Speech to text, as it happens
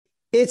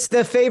It's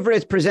the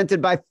favorites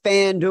presented by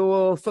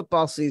FanDuel.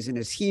 Football season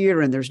is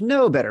here, and there's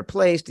no better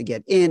place to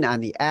get in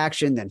on the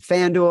action than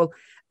FanDuel.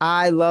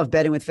 I love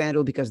betting with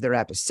FanDuel because their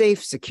app is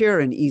safe, secure,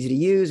 and easy to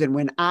use. And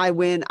when I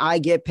win, I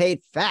get paid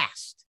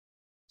fast.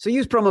 So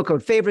use promo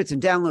code favorites and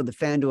download the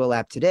FanDuel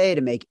app today to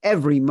make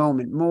every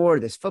moment more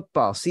this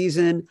football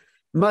season.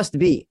 Must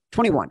be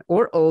 21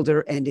 or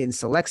older and in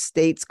select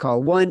states.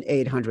 Call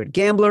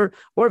 1-800-GAMBLER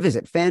or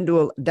visit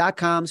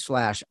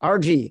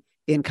FanDuel.com/RG.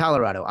 in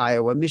Colorado,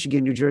 Iowa,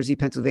 Michigan, New Jersey,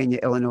 Pennsylvania,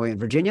 Illinois, and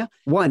Virginia.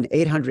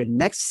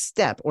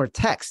 1-800-NEXT-STEP or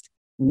text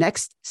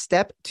NEXT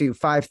STEP to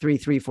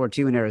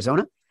 53342 in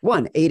Arizona.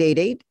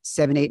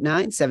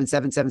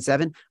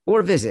 1-888-789-7777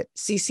 or visit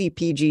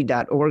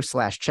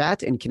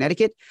ccpg.org/chat in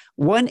Connecticut.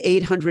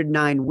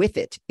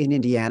 1-800-9-WITH-IT in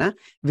Indiana.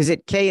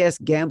 Visit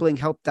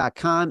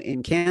ksgamblinghelp.com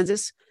in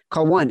Kansas.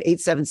 Call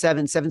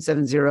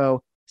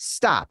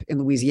 1-877-770-STOP in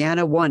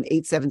Louisiana.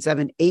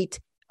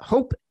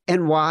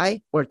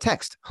 1-877-8-HOPE-NY or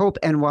text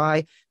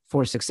HOPE-NY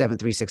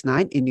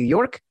 467-369 in New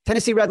York.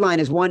 Tennessee Red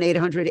Line is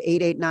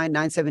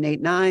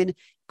 1-800-889-9789.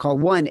 Call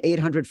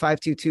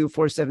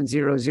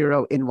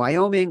 1-800-522-4700 in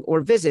Wyoming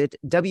or visit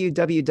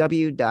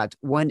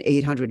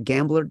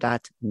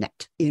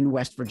www.1800gambler.net in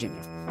West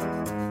Virginia.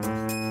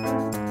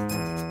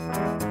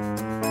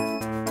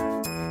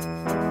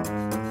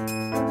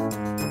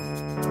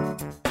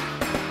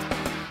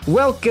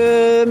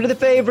 Welcome to The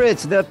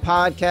Favorites, the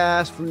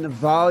podcast from the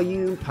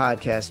Volume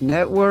Podcast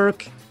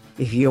Network.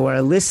 If you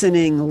are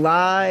listening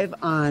live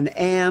on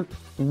AMP,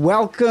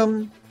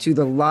 welcome to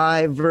the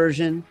live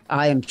version.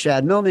 I am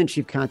Chad Millman,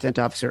 Chief Content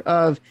Officer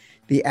of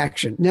the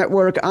Action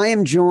Network. I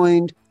am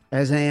joined,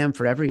 as I am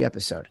for every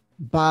episode,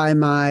 by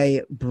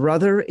my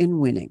brother in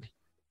winning,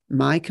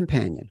 my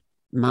companion,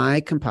 my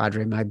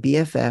compadre, my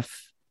BFF,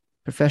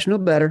 professional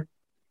bettor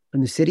from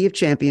the City of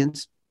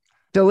Champions,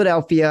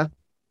 Philadelphia,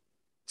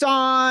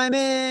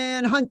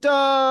 Simon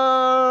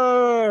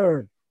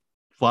Hunter.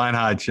 Flying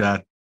high,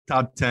 Chad.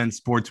 Top 10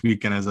 sports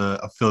weekend as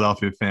a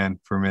Philadelphia fan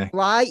for me.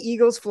 Fly,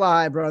 Eagles,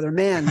 fly, brother.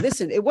 Man,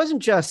 listen, it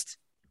wasn't just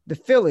the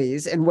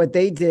Phillies and what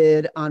they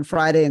did on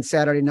Friday and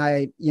Saturday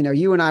night. You know,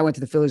 you and I went to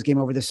the Phillies game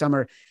over the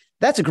summer.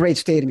 That's a great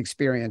stadium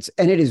experience,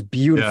 and it is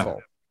beautiful.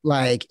 Yeah.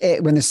 Like,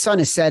 when the sun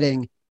is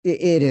setting,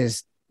 it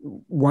is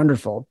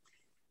wonderful.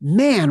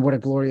 Man, what a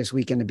glorious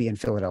weekend to be in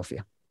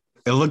Philadelphia.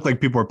 It looked like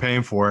people were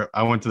paying for it.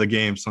 I went to the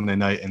game Sunday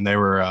night, and they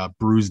were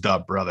bruised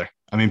up, brother.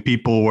 I mean,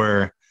 people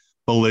were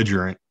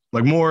belligerent.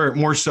 Like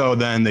more so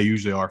than they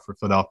usually are for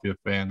Philadelphia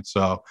fans.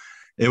 So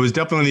it was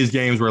definitely one of these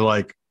games where,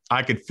 like,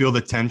 I could feel the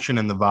tension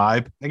and the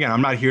vibe. Again,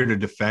 I'm not here to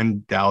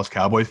defend Dallas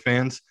Cowboys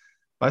fans,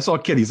 but I saw a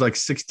kid, he's like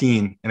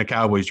 16 in a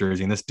Cowboys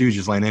jersey, and this dude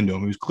just laying into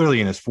him. He was clearly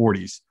in his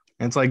 40s.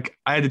 And it's like,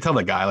 I had to tell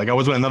the guy, like, I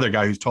was with another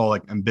guy who's tall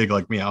like and big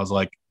like me. I was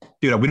like,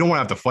 dude, we don't want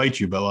to have to fight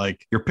you, but,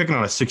 like, you're picking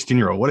on a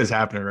 16-year-old. What is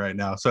happening right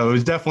now? So it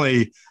was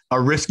definitely a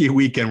risky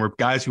weekend where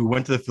guys who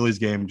went to the Phillies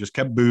game just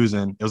kept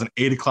boozing. It was an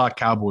 8:00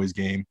 Cowboys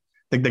game.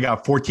 I think they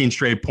got 14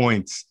 straight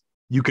points.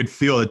 You could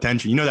feel the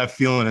tension. You know that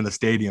feeling in the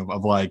stadium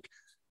of, like,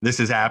 this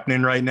is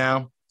happening right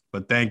now.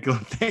 But thank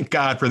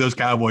God for those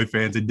Cowboy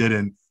fans. It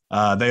didn't.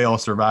 They all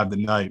survived the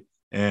night.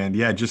 And,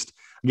 yeah, just,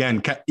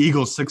 again,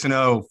 Eagles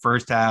 6-0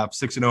 first half,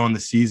 6-0 in the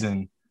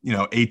season, you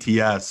know,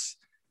 ATS.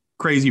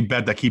 Crazy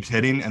bet that keeps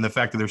hitting. And the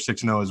fact that they're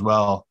 6-0 as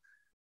well,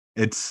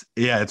 it's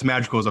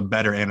magical as a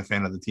bettor and a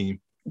fan of the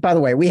team. By the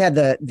way, we had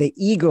the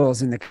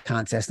Eagles in the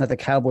contest, not the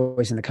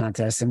Cowboys in the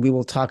contest, and we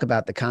will talk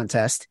about the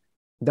contest.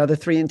 The other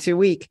 3-2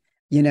 week.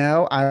 You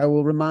know, I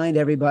will remind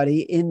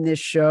everybody in this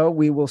show,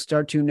 we will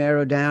start to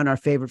narrow down our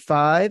favorite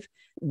five.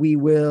 We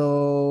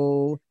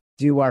will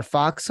do our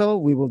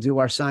Foxhole. We will do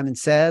our Simon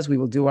Says. We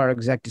will do our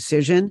Exec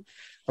Decision.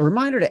 A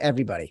reminder to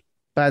everybody,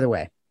 by the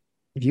way,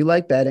 if you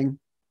like betting,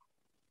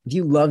 if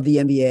you love the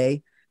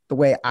NBA the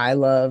way I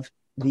love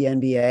the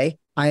NBA,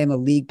 I am a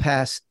League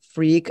Pass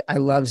freak. I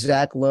love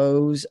Zach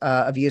Lowe's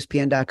of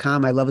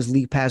ESPN.com. I love his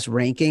League Pass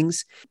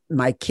rankings.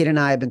 My kid and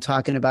I have been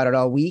talking about it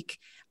all week.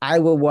 I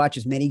will watch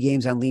as many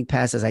games on League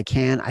Pass as I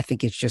can. I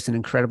think it's just an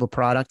incredible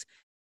product.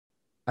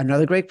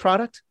 Another great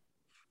product,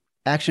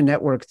 Action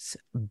Network's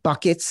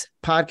Buckets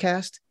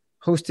podcast,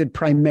 hosted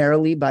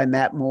primarily by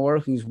Matt Moore,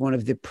 who's one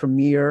of the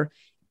premier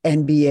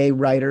NBA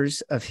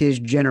writers of his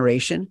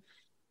generation.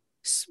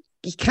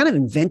 He kind of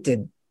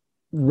invented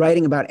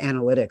writing about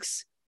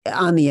analytics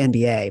on the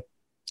NBA.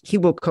 He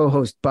will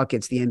co-host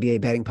Buckets, the NBA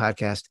betting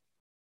podcast,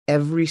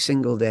 every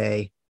single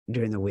day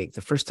during the week.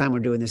 The first time we're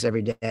doing this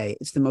every day.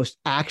 It's the most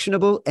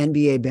actionable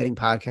NBA betting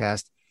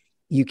podcast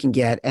you can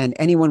get. And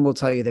anyone will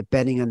tell you that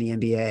betting on the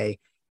NBA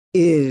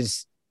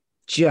is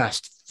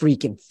just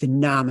freaking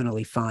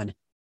phenomenally fun.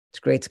 It's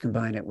great to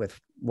combine it with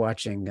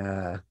watching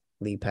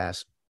League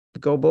Pass. The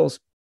Go Bulls,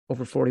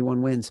 over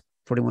 41 wins,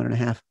 41 and a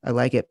half. I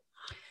like it.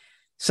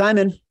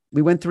 Simon,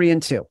 we went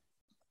 3-2.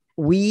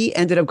 We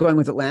ended up going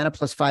with Atlanta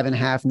plus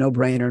 5.5. No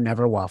brainer,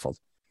 never waffled.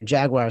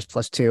 Jaguars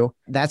plus 2.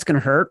 That's going to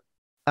hurt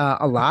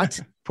a lot.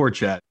 Poor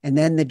Chet. And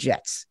then the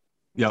Jets.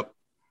 Yep.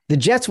 The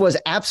Jets was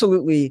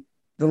absolutely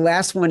the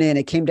last one in.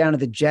 It came down to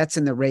the Jets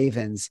and the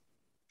Ravens.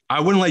 I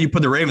wouldn't let you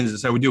put the Ravens. I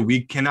said,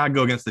 we cannot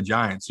go against the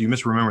Giants. So you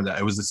misremember that.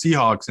 It was the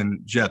Seahawks and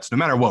Jets. No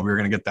matter what, we were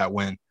going to get that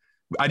win.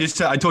 I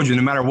told you,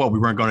 no matter what, we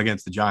weren't going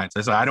against the Giants.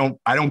 I said,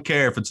 I don't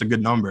care if it's a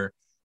good number.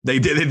 They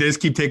just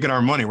keep taking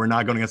our money. We're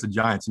not going against the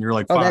Giants. And you're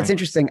like, fine. Oh, that's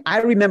interesting.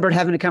 I remembered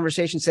having a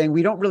conversation saying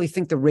we don't really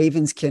think the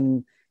Ravens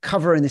can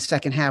cover in the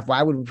second half.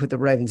 Why would we put the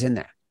Ravens in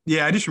there?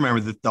 Yeah, I just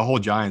remember the whole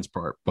Giants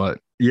part. But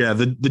yeah,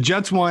 the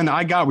Jets one,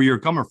 I got where you were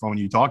coming from when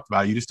you talked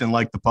about it. You just didn't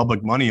like the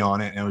public money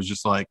on it. And it was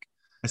just like,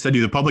 I said to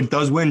you, the public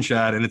does win,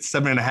 Chad, and it's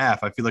 7.5.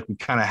 I feel like we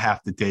kind of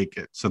have to take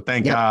it. So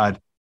thank God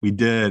we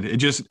did.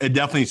 It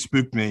definitely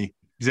spooked me.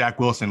 Zach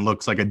Wilson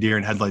looks like a deer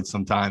in headlights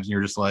sometimes. And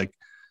you're just like,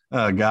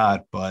 oh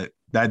God. But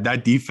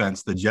that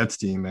defense, the Jets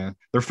team, man,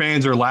 their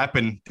fans are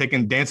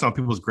dancing on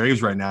people's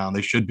graves right now. And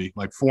they should be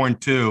like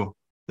 4-2,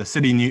 the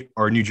city,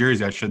 New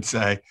Jersey, I should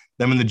say,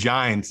 them and the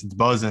Giants, it's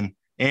buzzing,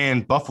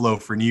 and Buffalo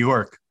for New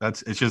York.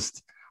 It's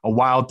just a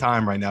wild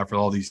time right now for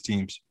all these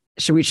teams.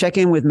 Should we check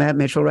in with Matt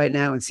Mitchell right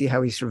now and see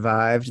how he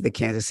survived the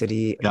Kansas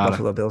City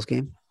Buffalo Bills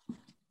game?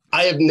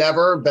 I have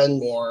never been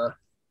more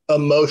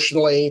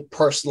emotionally,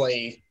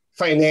 personally,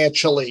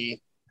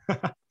 financially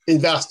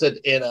invested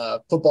in a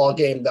football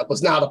game that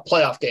was not a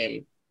playoff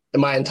game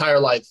in my entire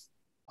life.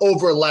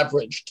 Over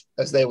leveraged,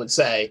 as they would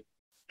say.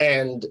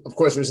 And of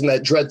course, it was in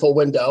that dreadful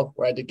window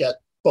where I had to get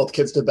both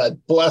kids to bed.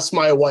 Bless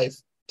my wife,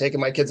 taking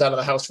my kids out of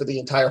the house for the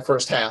entire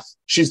first half.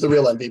 She's the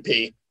real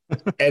MVP.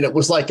 And it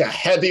was like a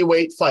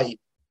heavyweight fight.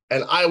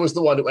 And I was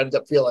the one who ended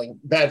up feeling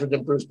battered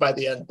and bruised by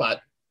the end.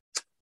 But,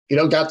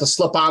 got to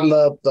slip on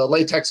the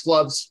latex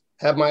gloves,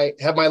 have my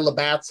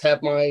Labatt's,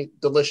 have my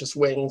delicious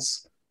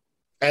wings.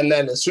 And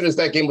then as soon as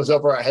that game was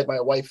over, I had my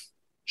wife.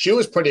 She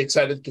was pretty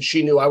excited because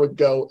she knew I would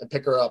go and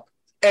pick her up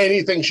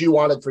anything she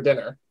wanted for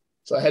dinner.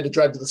 So I had to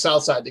drive to the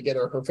south side to get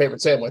her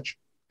favorite sandwich.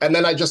 And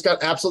then I just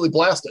got absolutely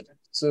blasted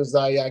as soon as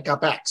I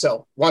got back.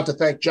 So want to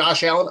thank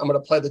Josh Allen. I'm going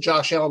to play the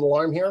Josh Allen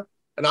alarm here.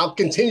 And I'll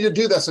continue to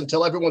do this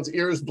until everyone's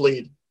ears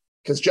bleed,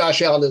 because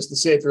Josh Allen is the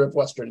savior of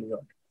Western New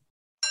York.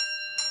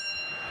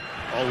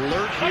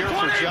 Alert here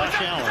for Josh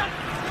Allen.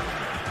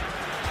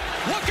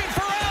 Looking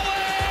for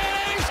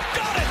Allen. He's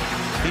got it.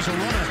 He's a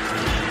runner.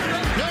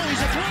 No,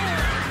 he's a thrower.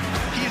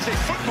 He is a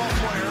football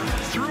player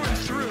through and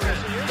through.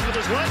 With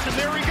his left, and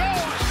there he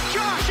goes.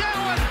 Josh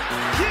Allen.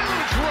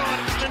 Huge run.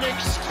 An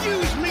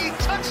excuse me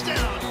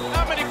touchdown.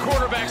 How many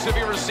quarterbacks have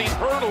you ever seen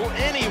hurdle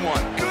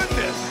anyone?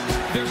 Goodness.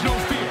 There's no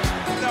fear.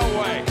 No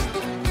way.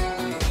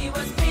 He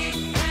was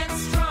big and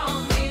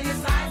strong in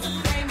his eyes of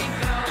flaming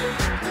gold.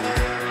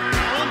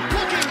 Allen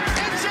looking.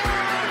 End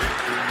zone.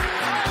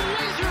 A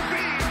laser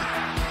beam.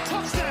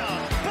 Touchdown.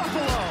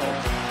 Buffalo.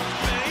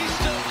 And he's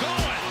still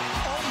going.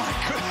 Oh, my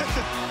goodness.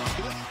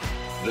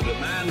 The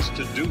demands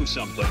to do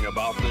something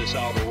about this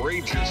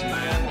outrageous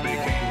man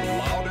became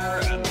louder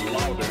and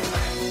louder.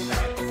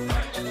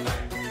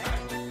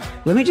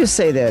 Let me just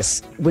say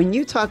this. When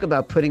you talk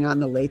about putting on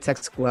the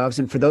latex gloves,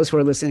 and for those who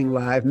are listening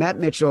live, Matt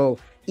Mitchell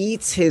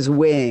eats his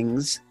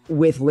wings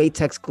with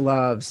latex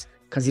gloves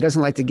because he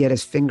doesn't like to get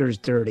his fingers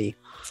dirty.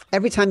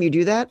 Every time you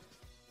do that,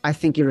 I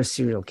think you're a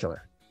serial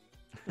killer.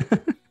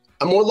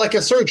 I'm more like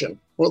a surgeon.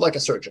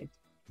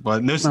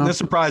 But no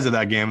surprise of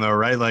that game, though,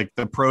 right? Like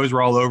the pros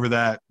were all over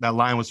that. That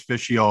line was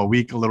fishy all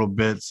week a little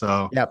bit.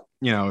 So,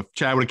 if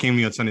Chad would have came to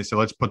me on Sunday and said,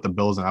 let's put the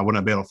Bills in, I wouldn't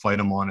have been able to fight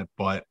him on it.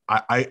 But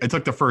I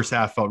took the first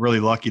half, felt really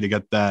lucky to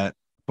get that.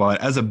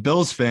 But as a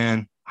Bills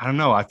fan, I don't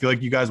know. I feel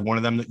like you guys wanted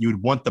them, that you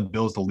would want the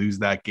Bills to lose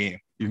that game.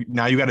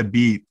 Now you got to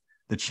beat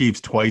the Chiefs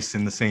twice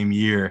in the same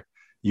year.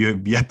 You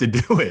have yet to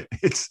do it.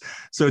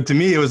 So to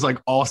me, it was like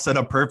all set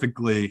up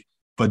perfectly.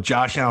 But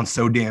Josh Allen's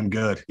so damn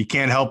good. He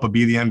can't help but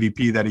be the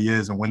MVP that he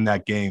is and win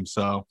that game.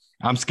 So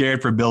I'm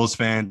scared for Bills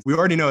fans. We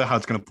already know how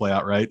it's going to play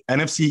out, right?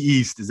 NFC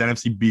East is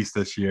NFC Beast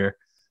this year.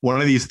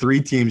 One of these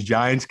three teams,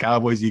 Giants,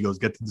 Cowboys, Eagles,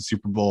 get to the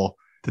Super Bowl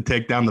to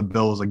take down the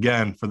Bills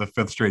again for the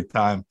fifth straight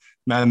time.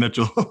 Matt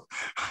Mitchell,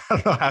 I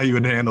don't know how you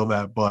would handle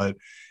that, but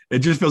it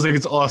just feels like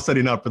it's all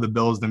setting up for the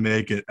Bills to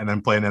make it and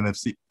then play an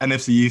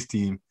NFC East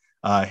team.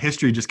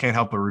 History just can't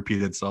help but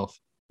repeat itself.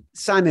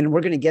 Simon,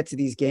 we're going to get to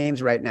these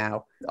games right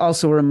now.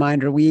 Also a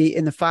reminder,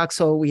 in the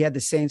Foxhole, we had the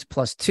Saints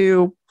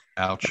 +2.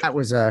 Ouch.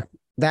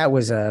 That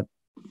was a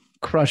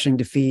crushing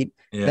defeat.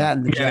 Yeah. That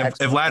and the Jags.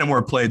 If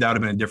Lattimore played, that would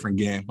have been a different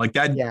game. Like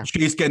that,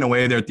 Chase getting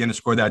away there at the end to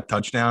score that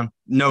touchdown.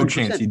 No 100%.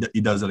 Chance he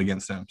does it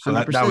against them. So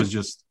that was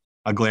just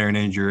a glaring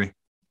injury.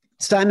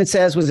 Simon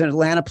says was in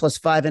Atlanta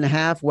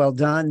 +5.5. Well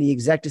done. The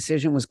exact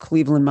decision was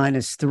Cleveland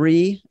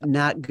 -3.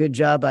 Not good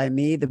job by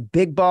me. The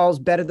big balls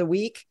bet of the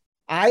week.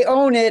 I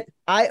own it.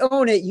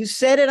 You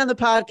said it on the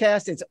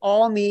podcast. It's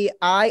all me.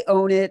 I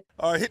own it.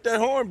 Hit that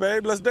horn,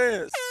 babe. Let's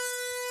dance.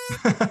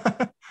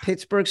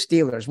 Pittsburgh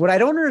Steelers. What I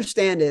don't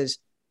understand is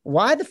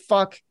why the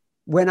fuck,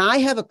 when I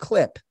have a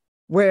clip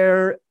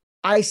where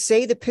I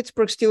say the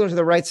Pittsburgh Steelers are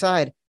the right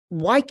side,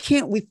 why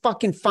can't we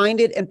fucking find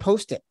it and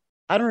post it?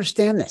 I don't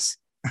understand this.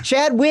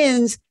 Chad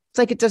wins. It's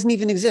like it doesn't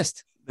even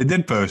exist. They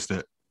did post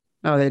it.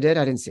 Oh, they did?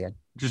 I didn't see it.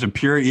 Just a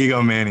pure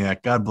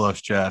egomaniac. God bless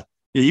Chad.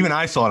 Yeah, even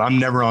I saw it. I'm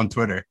never on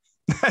Twitter.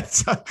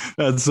 That's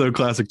so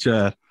classic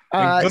Chad.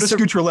 Go to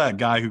Scooch Roulette,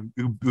 guy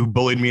who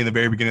bullied me in the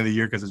very beginning of the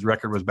year because his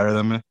record was better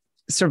than me.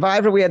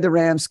 Survivor, we had the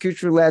Rams.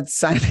 Scooch Roulette,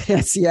 Simon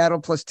at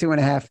Seattle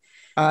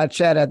 +2.5.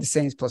 Chad had the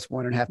Saints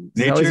 +1.5.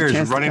 Nature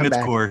is running its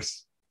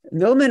course.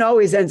 Millman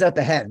always ends up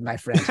ahead, my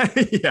friend.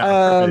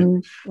 Yeah.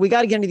 We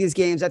got to get into these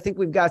games. I think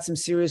we've got some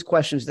serious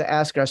questions to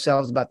ask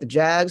ourselves about the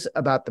Jags,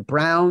 about the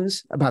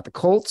Browns, about the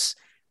Colts.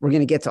 We're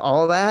going to get to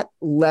all of that.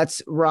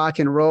 Let's rock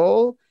and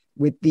roll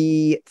with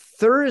the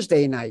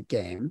Thursday night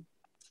game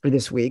for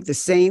this week. The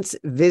Saints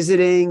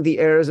visiting the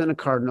Arizona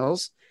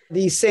Cardinals.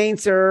 The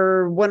Saints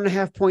are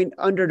 1.5 point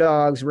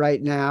underdogs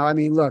right now. I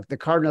mean, look, the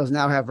Cardinals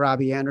now have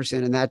Robbie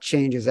Anderson, and that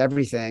changes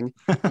everything.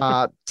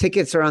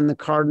 Tickets are on the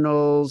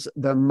Cardinals.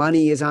 The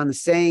money is on the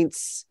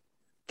Saints.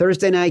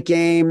 Thursday night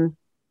game,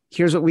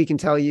 here's what we can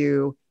tell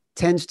you,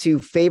 tends to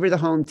favor the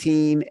home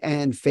team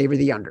and favor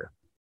the under.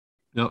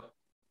 Yep.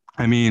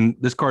 I mean,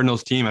 this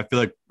Cardinals team, I feel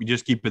like we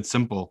just keep it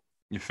simple.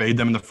 You fade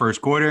them in the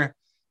first quarter.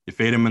 You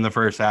fade them in the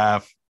first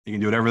half. You can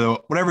do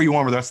whatever you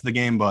want for the rest of the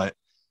game, but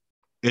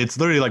it's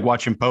literally like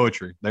watching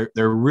poetry. They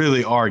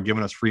really are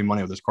giving us free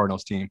money with this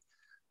Cardinals team.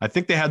 I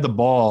think they had the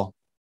ball.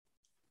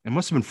 It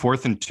must have been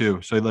 4th and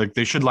 2. So like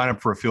they should line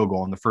up for a field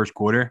goal in the first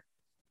quarter.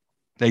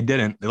 They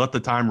didn't. They let the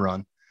time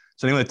run.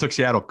 So anyway, they took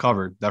Seattle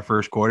covered that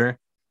first quarter.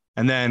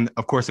 And then,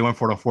 of course, they went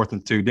for it on 4th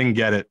and 2. Didn't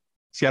get it.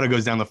 Seattle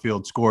goes down the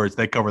field, scores.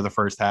 They cover the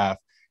first half.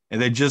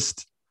 And they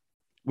just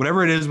 –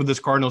 whatever it is with this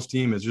Cardinals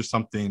team is just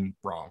something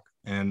wrong.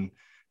 And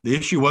the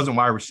issue wasn't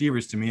wide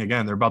receivers to me.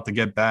 Again, they're about to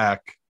get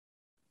back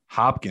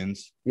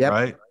Hopkins,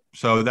 right?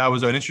 So that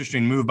was an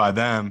interesting move by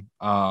them.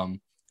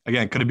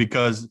 Again, could it be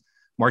because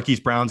Marquise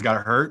Brown's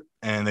got hurt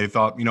and they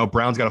thought,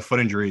 Brown's got a foot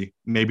injury.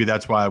 Maybe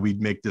that's why we'd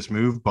make this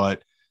move,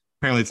 but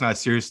apparently it's not as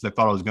serious as I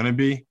thought it was going to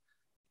be.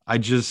 I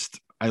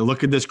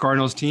look at this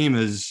Cardinals team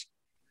as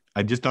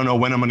I just don't know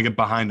when I'm going to get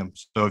behind them.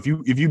 So if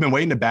you've been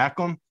waiting to back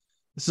them,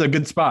 this is a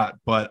good spot,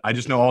 but I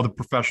just know all the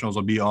professionals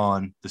will be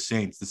on the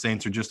Saints. The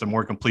Saints are just a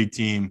more complete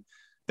team.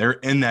 They're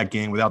in that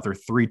game without their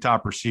 3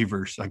 top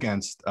receivers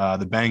against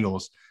the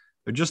Bengals.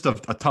 They're just a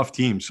tough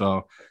team.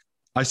 So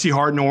I see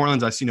heart in New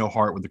Orleans. I see no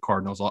heart with the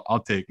Cardinals. I'll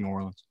take New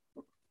Orleans.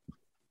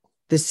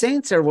 The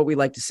Saints are what we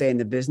like to say in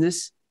the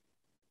business,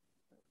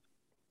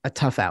 a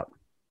tough out.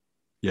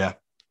 Yeah.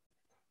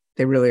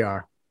 They really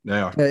are.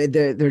 They are.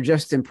 They're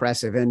just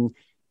impressive. And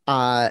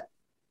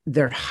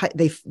they're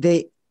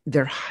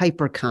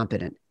hyper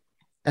competent.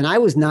 And I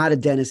was not a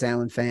Dennis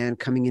Allen fan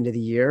coming into the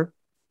year,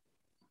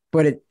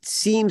 but it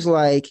seems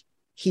like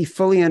he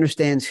fully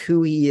understands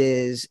who he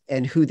is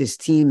and who this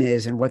team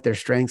is and what their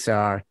strengths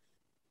are.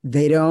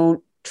 They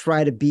don't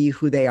try to be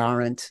who they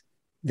aren't.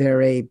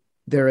 They're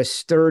a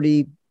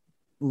sturdy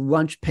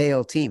lunch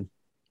pail team.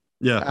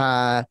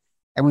 Yeah.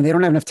 And when they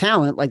don't have enough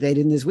talent, like they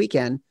did this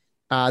weekend,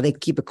 they can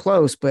keep it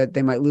close, but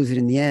they might lose it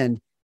in the end.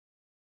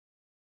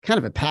 Kind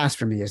of a pass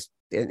for me is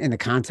in the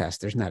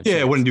contest. There's not.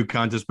 I wouldn't do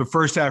contest, but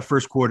first half,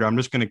 first quarter, I'm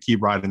just going to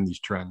keep riding these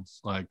trends.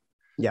 Like,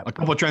 a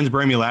couple of trends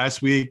burned me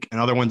last week, and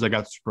other ones I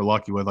got super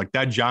lucky with. Like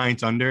that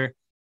Giants under,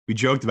 we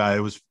joked about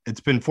it.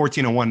 It's been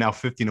 14-1 now,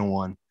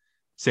 15-1.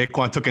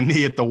 Saquon took a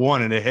knee at the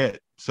 1 and it hit.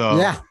 So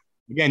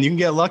again, you can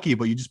get lucky,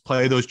 but you just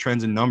play those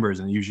trends and numbers,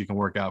 and it usually can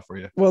work out for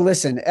you. Well,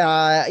 listen,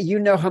 you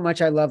know how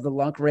much I love the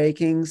luck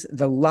rankings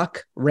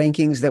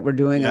that we're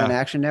doing on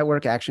Action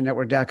Network,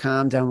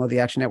 actionnetwork.com. Download the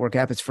Action Network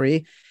app. It's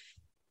free.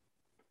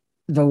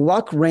 The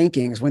luck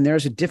rankings, when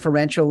there's a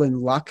differential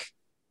in luck,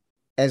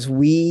 as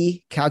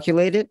we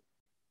calculate it,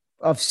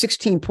 of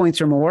 16 points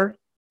or more.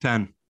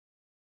 10.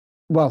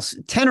 Well,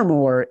 10 or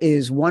more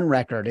is one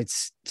record.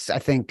 It's I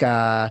think,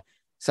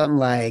 something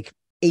like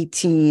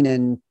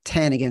 18-10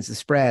 against the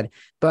spread.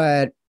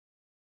 But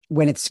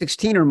when it's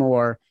 16 or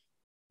more,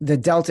 the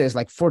delta is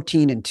like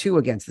 14-2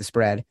 against the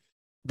spread.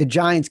 The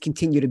Giants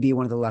continue to be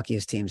one of the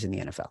luckiest teams in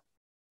the NFL.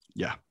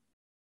 Yeah.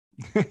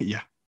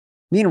 Yeah.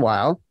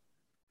 Meanwhile,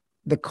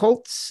 the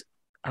Colts,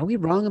 are we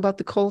wrong about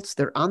the Colts?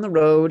 They're on the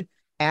road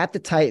at the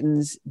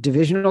Titans,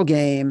 divisional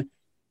game.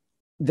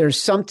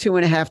 There's some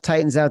 2.5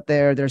 Titans out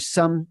there. There's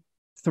some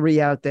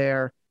 3 out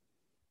there.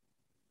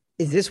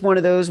 Is this one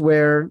of those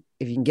where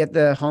if you can get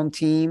the home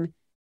team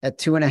at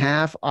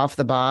 2.5 off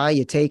the bye,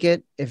 you take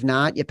it? If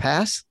not, you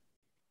pass?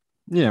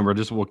 Yeah,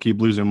 we'll keep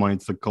losing money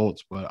to the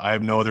Colts, but I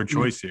have no other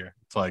choice here.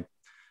 It's like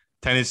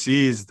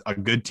Tennessee is a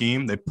good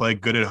team. They play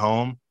good at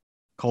home.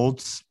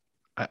 Colts,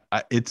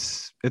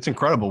 it's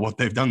incredible what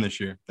they've done this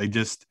year. They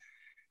just,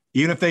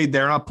 even if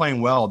they're not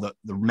playing well, the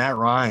Matt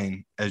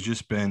Ryan has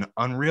just been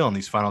unreal in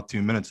these final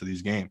 2 minutes of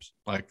these games.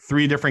 Like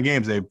 3 different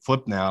games they've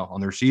flipped now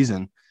on their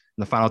season in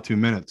the final 2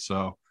 minutes.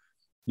 So,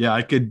 yeah,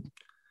 I could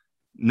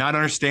not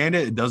understand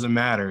it. It doesn't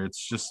matter.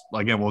 It's just,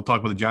 again, we'll talk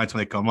about the Giants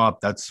when they come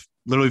up. That's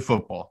literally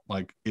football.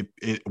 Like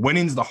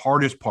winning's the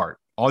hardest part.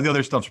 All the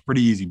other stuff's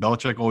pretty easy.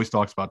 Belichick always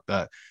talks about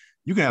that.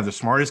 You can have the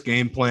smartest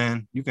game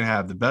plan. You can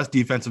have the best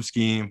defensive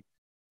scheme.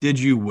 Did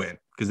you win?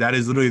 Because that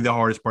is literally the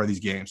hardest part of these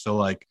games. So,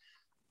 like,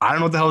 I don't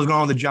know what the hell is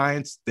going on with the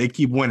Giants. They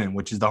keep winning,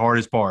 which is the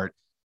hardest part.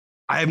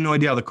 I have no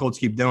idea how the Colts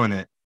keep doing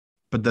it.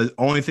 But the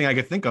only thing I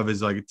could think of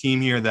is like a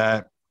team here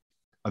that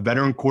a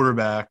veteran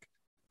quarterback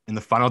in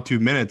the final 2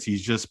 minutes,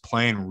 he's just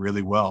playing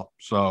really well.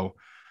 So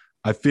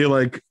I feel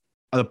like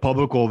the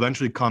public will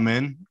eventually come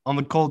in on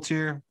the Colts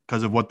here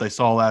because of what they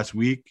saw last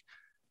week.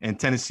 And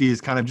Tennessee is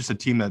kind of just a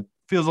team that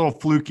feels a little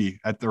fluky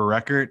at their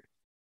record.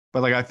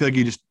 But like I feel like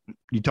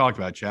you talked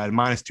about, Chad,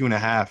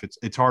 -2.5.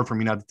 It's hard for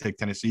me not to take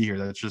Tennessee here.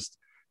 That's just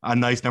a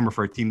nice number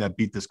for a team that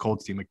beat this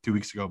Colts team like 2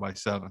 weeks ago by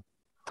 7.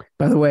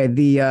 By the way,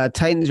 the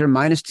Titans are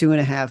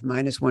 -2.5,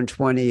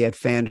 -120 at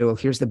FanDuel.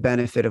 Here's the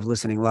benefit of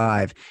listening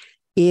live.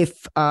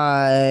 If it's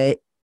at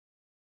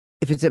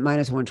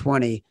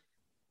 -120,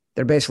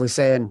 they're basically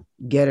saying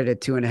get it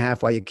at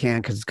 2.5 while you can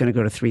because it's going to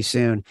go to 3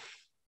 soon.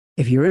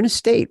 If you're in a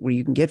state where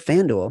you can get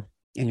FanDuel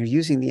and you're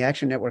using the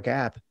Action Network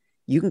app,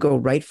 you can go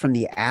right from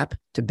the app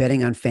to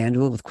betting on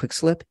FanDuel with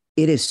QuickSlip.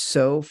 It is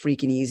so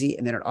freaking easy,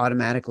 and then it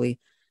automatically,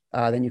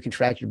 then you can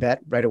track your bet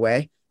right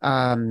away.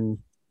 I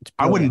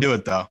wouldn't do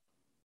it though.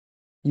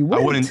 You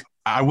wouldn't?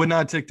 I would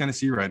not take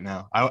Tennessee right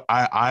now.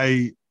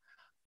 I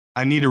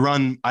need to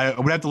run. I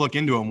would have to look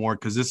into it more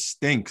because this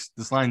stinks.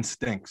 This line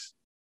stinks.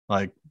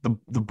 Like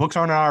the books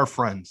aren't our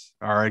friends.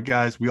 All right,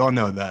 guys, we all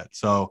know that.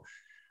 So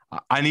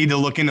I need to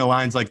look into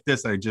lines like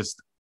this.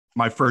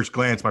 My first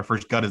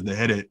gut is to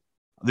hit it.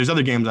 There's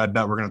other games I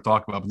bet we're going to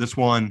talk about, but this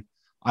one,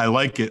 I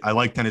like it. I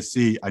like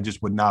Tennessee. I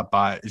just would not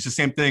buy it. It's the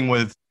same thing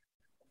with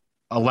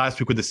last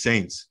week with the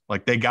Saints.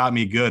 Like they got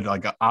me good.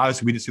 Like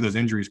obviously we didn't see those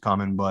injuries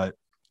coming, but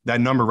that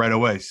number right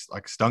away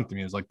like stunk to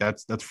me. It's like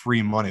that's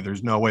free money.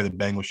 There's no way the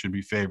Bengals should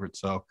be favored.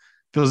 So it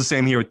feels the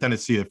same here with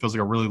Tennessee. It feels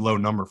like a really low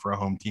number for a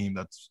home team.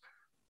 That's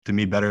to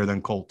me better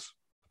than Colts.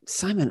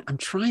 Simon, I'm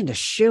trying to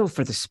shill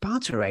for the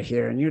sponsor right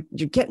here, and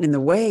you're getting in the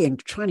way and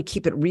trying to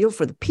keep it real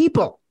for the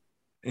people.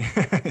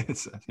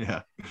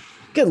 Yeah.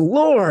 Good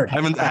Lord.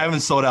 I haven't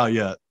sold out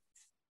yet.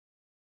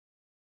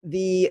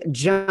 The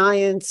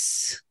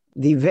Giants,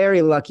 the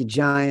very lucky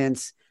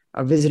Giants,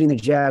 are visiting the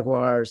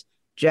Jaguars.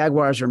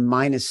 Jaguars are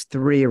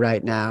 -3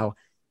 right now.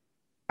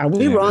 Are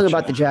we wrong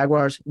about the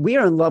Jaguars? We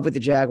are in love with the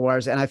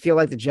Jaguars, and I feel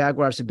like the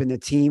Jaguars have been the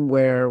team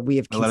where we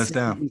have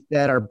consistently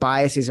said our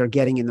biases are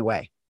getting in the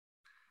way.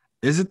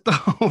 Is it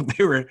though?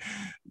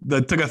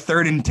 They took a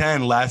 3rd and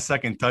 10 last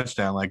second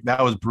touchdown. Like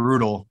that was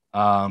brutal.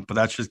 But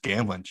that's just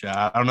gambling, Chad.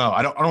 I don't know.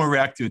 I don't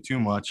react to it too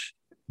much.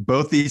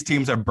 Both these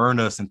teams have burned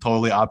us in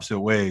totally opposite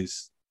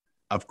ways.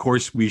 Of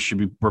course, we should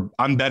be.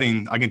 I'm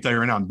betting. I can tell you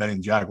right now, I'm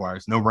betting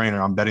Jaguars. No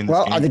brainer. I'm betting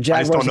this game. Are the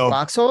Jaguars a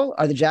foxhole?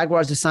 Are the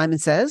Jaguars, as Simon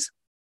says?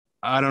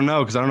 I don't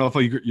know because I don't know if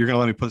you're going to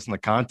let me put this in the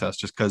contest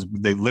just because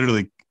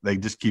they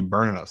just keep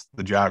burning us.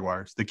 The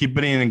Jaguars. They keep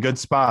putting in good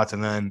spots,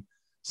 and then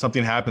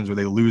something happens where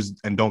they lose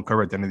and don't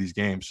cover at the end of these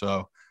games.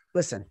 So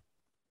listen,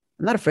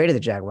 I'm not afraid of the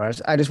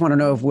Jaguars. I just want to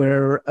know if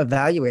we're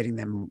evaluating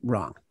them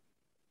wrong.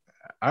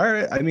 All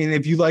right. I mean,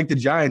 if you like the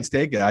Giants,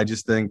 take it. I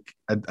just think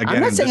again.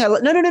 I'm not saying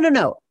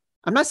no.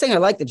 I'm not saying I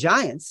like the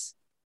Giants.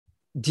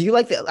 Do you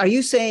like are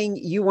you saying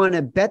you want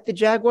to bet the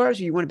Jaguars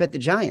or you want to bet the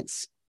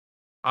Giants?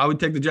 I would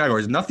take the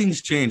Jaguars.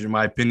 Nothing's changed in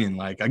my opinion.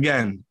 Like,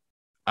 again,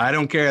 I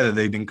don't care that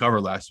they didn't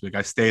cover last week.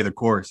 I stay the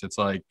course. It's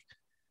like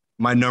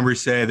my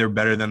numbers say they're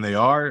better than they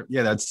are.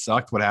 Yeah, that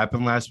sucked what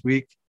happened last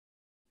week.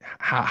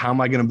 How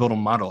am I going to build a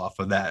model off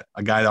of that?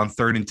 A guy on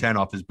 3rd and 10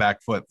 off his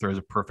back foot throws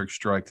a perfect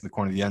strike to the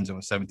corner of the end zone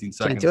with 17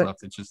 seconds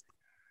left.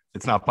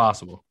 It's not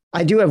possible.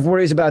 I do have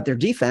worries about their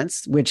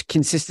defense, which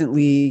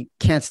consistently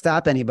can't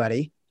stop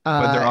anybody.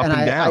 But they're up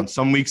and down.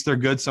 Some weeks they're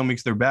good, some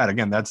weeks they're bad.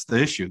 Again, that's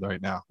the issue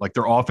right now. Like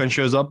their offense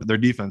shows up, their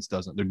defense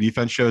doesn't. Their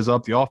defense shows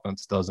up, the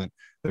offense doesn't.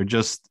 They're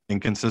just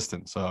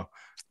inconsistent. So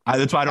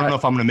that's why I don't know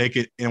if I'm going to make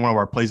it in one of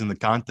our plays in the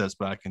contest,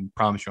 but I can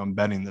promise you I'm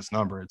betting this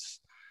number.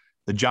 It's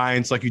the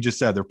Giants, like you just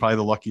said, they're probably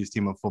the luckiest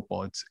team in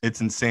football.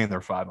 It's insane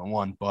they're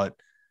 5-1, but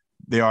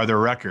they are their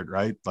record,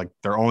 right? Like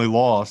their only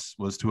loss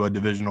was to a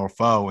divisional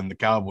foe, and the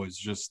Cowboys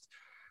just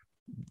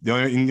the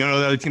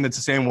other team that's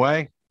the same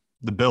way.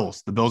 The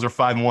Bills. The Bills are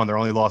 5-1. They're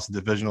only lost a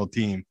divisional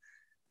team.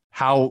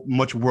 How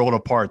much world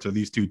apart are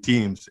these two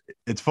teams?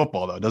 It's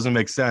football, though. It doesn't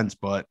make sense,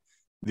 but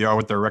they are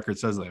what their record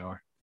says they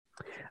are.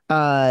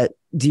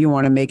 Do you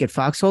want to make it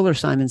Foxhole or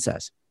Simon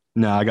Says?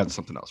 No, I got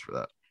something else for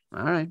that.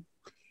 All right.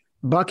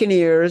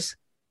 Buccaneers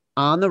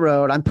on the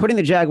road. I'm putting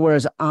the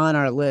Jaguars on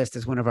our list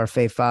as one of our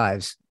fave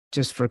fives,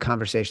 just for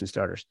conversation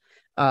starters.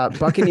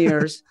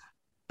 Buccaneers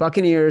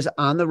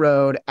on the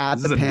road at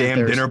the Panthers. This is a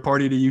damn dinner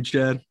party to you,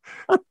 Chad.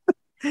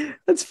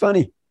 That's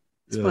funny.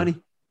 It's funny.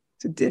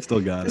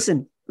 Still got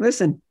it.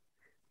 Listen.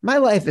 My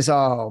life is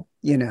all,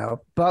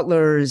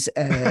 butlers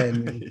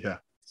and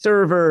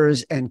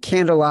servers and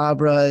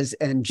candelabras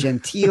and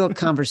genteel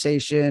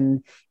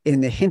conversation in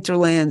the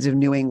hinterlands of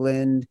New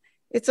England.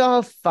 It's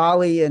all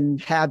folly and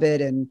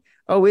habit and,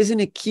 oh, isn't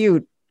it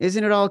cute?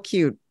 Isn't it all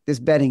cute, this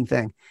betting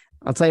thing?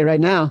 I'll tell you right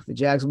now, the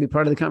Jags will be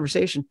part of the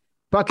conversation.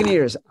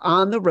 Buccaneers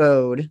on the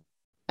road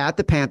at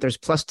the Panthers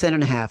plus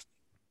 10.5.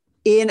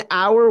 In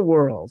our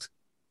world,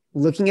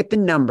 looking at the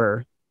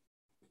number,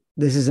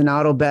 this is an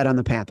auto bet on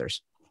the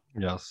Panthers.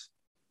 Yes.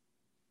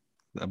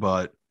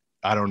 But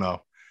I don't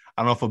know.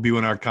 I don't know if it'll be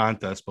in our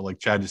contest, but like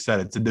Chad just said,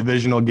 it's a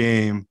divisional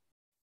game.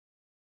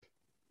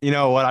 You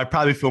know what? I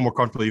probably feel more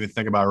comfortable even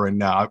thinking about it right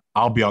now.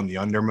 I'll be on the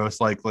under most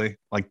likely.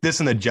 Like this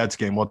in the Jets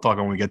game, we'll talk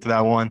when we get to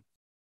that one.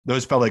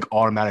 Those felt like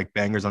automatic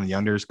bangers on the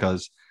unders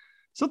because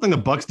something the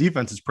Bucks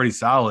defense is pretty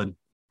solid,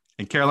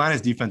 and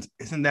Carolina's defense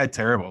isn't that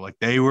terrible. Like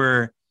they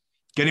were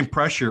getting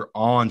pressure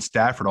on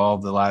Stafford all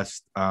of the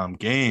last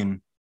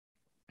game.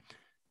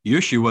 The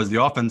issue was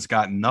the offense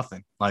got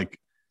nothing. Like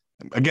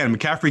again,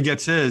 McCaffrey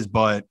gets his,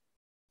 but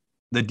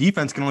the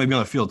defense can only be on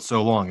the field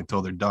so long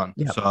until they're done.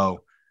 Yep.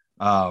 So,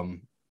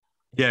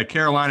 yeah,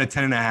 Carolina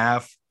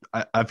 10.5.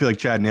 I feel like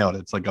Chad nailed it.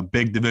 It's like a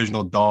big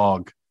divisional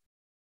dog.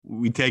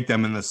 We take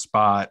them in the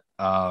spot.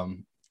 I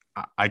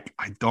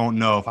don't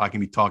know if I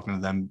can be talking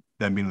to them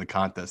being in the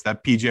contest.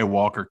 That PJ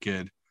Walker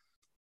kid,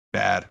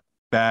 bad.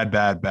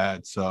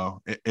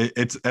 So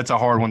it's a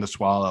hard one to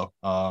swallow.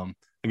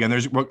 Again,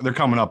 they're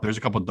coming up. There's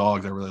a couple of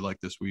dogs I really like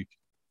this week.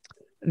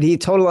 The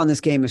total on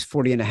this game is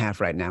 40.5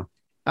 right now.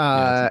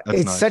 That's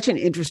it's nice. Such an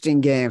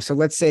interesting game. So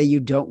let's say you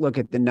don't look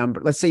at the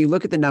number. Let's say you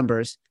look at the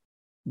numbers,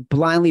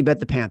 blindly bet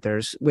the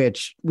Panthers,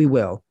 which we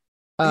will.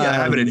 Yeah, I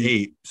have it at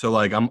 8. So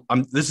like I'm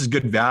this is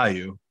good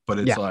value, but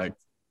it's like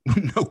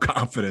no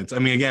confidence. I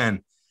mean, again,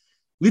 at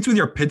least with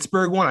your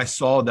Pittsburgh one, I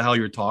saw the hell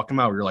you were talking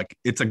about. You're like,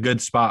 it's a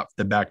good spot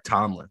to back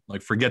Tomlin.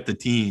 Like, forget the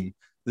team.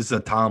 This is a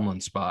Tomlin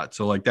spot.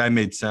 So like that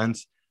made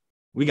sense.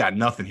 We got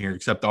nothing here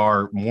except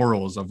our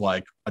morals of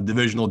like a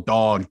divisional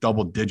dog,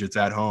 double digits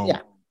at home. Yeah.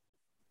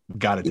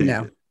 Got to take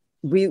it.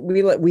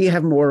 We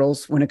have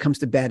morals when it comes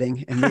to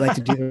betting, and we like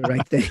to do the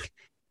right thing.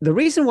 The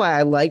reason why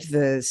I liked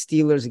the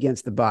Steelers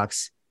against the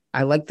Bucks,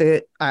 I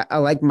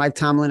like Mike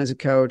Tomlin as a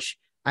coach.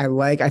 I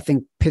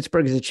think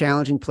Pittsburgh is a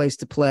challenging place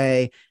to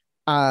play.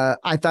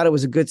 I thought it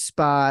was a good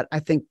spot.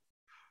 I think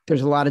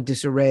there's a lot of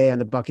disarray on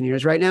the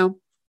Buccaneers right now.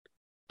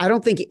 I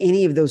don't think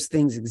any of those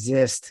things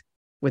exist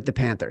with the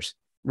Panthers,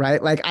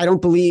 right? Like, I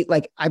believe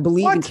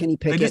in Kenny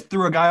Pickett. They just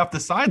threw a guy off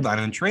the sideline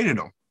and traded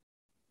him.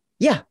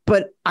 Yeah,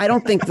 but I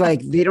don't think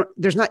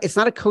it's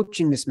not a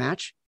coaching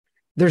mismatch.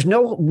 There's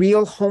no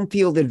real home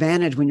field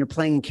advantage when you're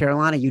playing in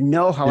Carolina. You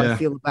know how I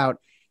feel about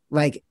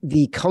like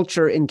the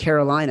culture in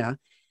Carolina.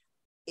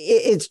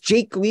 It's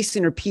Jake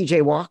Gleason or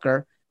PJ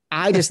Walker.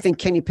 I just think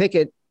Kenny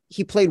Pickett,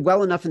 he played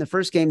well enough in the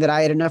first game that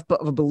I had enough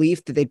of a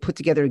belief that they'd put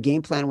together a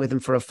game plan with him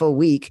for a full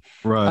week.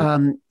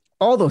 Right.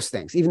 All those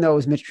things, even though it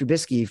was Mitch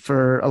Trubisky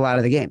for a lot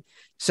of the game.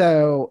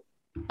 So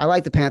I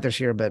like the Panthers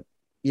here, but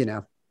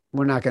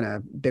we're not going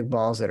to big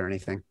balls it or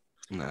anything.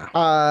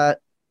 No.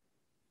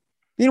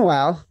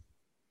 Meanwhile,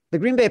 the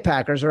Green Bay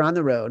Packers are on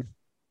the road,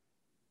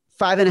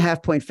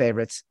 5.5-point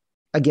favorites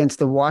against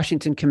the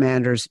Washington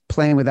Commanders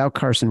playing without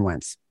Carson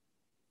Wentz.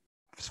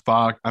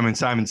 Simon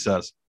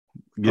Says,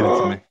 give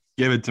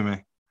it to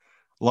me.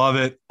 Love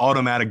it.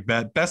 Automatic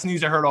bet. Best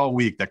news I heard all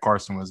week that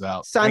Carson was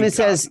out. Simon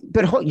Says,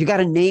 but you got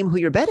to name who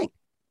you're betting.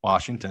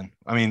 Washington.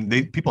 I mean,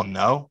 people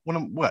know.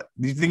 What?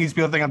 Do you think these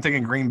people think I'm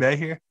taking Green Bay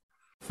here?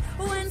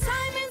 When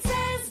Simon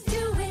says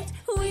do it,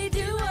 we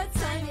do what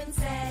Simon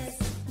says.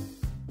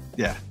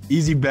 Yeah,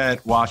 easy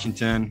bet,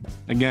 Washington.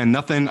 Again,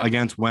 nothing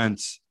against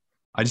Wentz.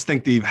 I just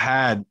think he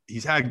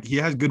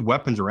has good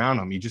weapons around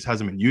him. He just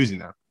hasn't been using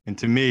them. And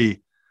to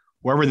me,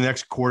 whoever the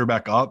next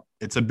quarterback up,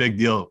 it's a big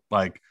deal.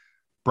 Like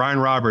Brian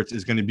Roberts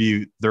is going to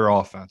be their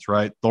offense,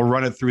 right? They'll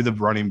run it through the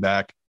running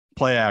back,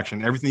 play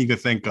action, everything you could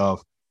think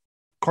of.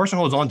 Carson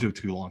holds on to it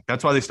too long.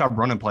 That's why they stopped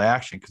running play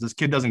action, because this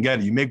kid doesn't get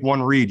it. You make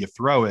one read, you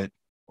throw it,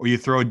 or you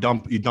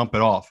dump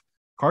it off.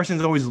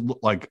 Carson's always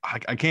like,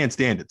 I can't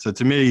stand it. So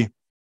to me,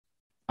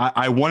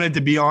 I wanted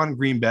to be on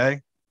Green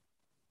Bay.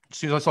 As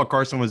soon as I saw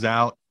Carson was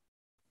out,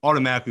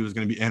 automatically was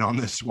going to be in on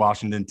this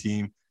Washington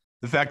team.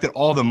 The fact that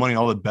all the money,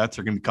 all the bets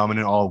are going to be coming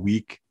in all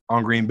week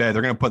on Green Bay,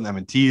 they're going to put them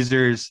in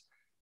teasers.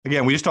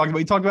 Again, we talked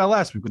about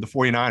last week with the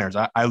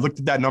 49ers. I looked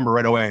at that number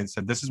right away and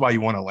said, this is why you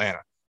want Atlanta.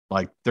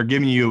 Like, they're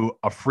giving you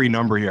a free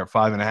number here at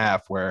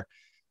 5.5, where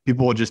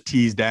people will just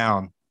tease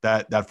down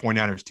that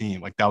 49ers team.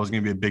 Like, that was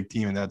going to be a big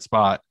team in that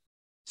spot.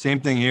 Same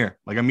thing here.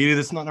 Like,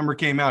 immediately this number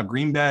came out,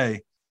 Green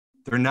Bay,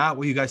 they're not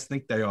what you guys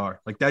think they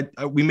are. Like that,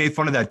 we made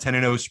fun of that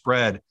 10-0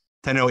 spread,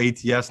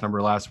 10-0 ATS number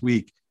last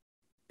week.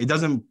 It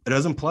doesn't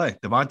play.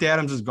 Devontae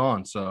Adams is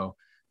gone. So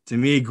to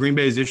me, Green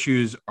Bay's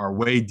issues are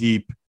way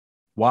deep.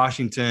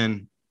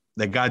 Washington,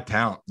 they got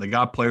talent. They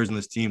got players in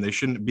this team. They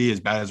shouldn't be as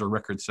bad as their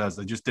record says.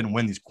 They just didn't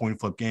win these coin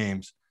flip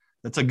games.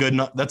 That's a good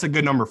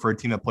number for a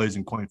team that plays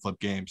in coin flip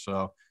games.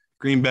 So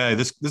Green Bay,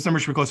 this number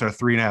should be closer to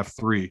 3.5,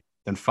 3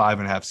 than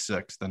 5.5,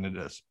 6 than it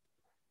is.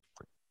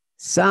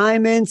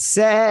 Simon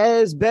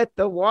Says, bet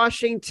the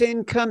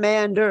Washington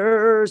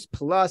Commanders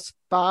plus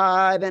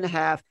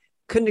 5.5.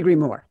 Couldn't agree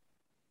more.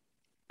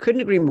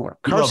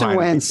 Carson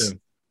Wentz.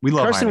 We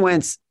love Carson Heineken.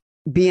 Wentz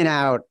being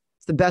out.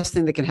 It's the best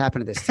thing that can happen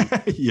to this team.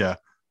 Yeah.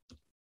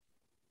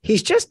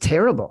 He's just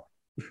terrible.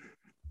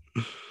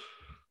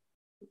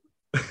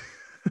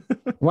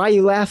 Why are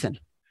you laughing?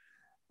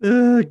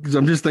 Because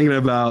I'm just thinking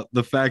about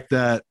the fact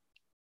that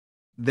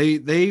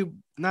they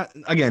not,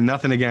 again,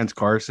 nothing against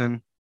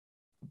Carson,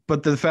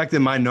 but the fact that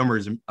my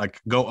numbers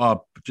like go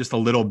up just a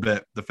little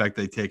bit, the fact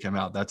they take him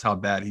out, that's how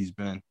bad he's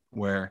been.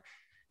 Where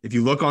if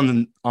you look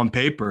on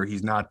paper,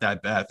 he's not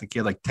that bad. I think he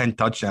had like 10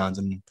 touchdowns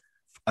and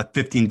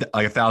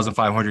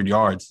 1,500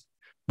 yards.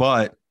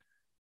 But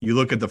you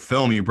look at the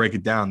film, you break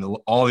it down,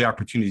 all the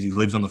opportunities he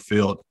lives on the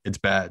field, it's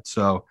bad.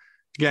 So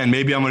again,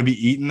 maybe I'm going to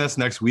be eating this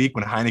next week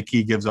when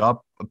Heineke gives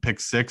up a pick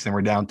 6 and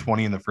we're down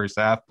 20 in the first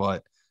half.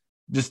 But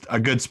just a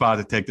good spot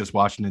to take this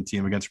Washington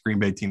team against Green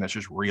Bay team that's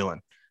just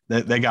reeling.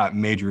 They got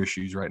major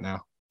issues right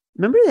now.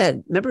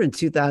 Remember in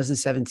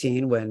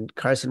 2017 when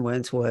Carson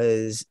Wentz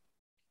was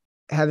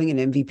having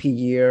an MVP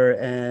year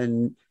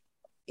and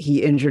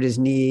he injured his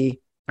knee?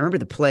 I remember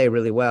the play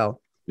really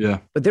well. Yeah.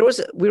 But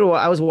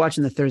I was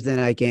watching the Thursday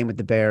night game with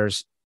the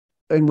Bears,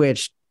 in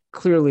which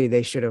clearly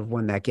they should have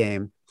won that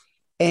game.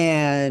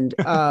 And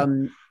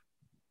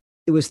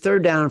it was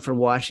third down for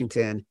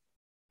Washington.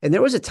 And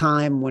there was a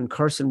time when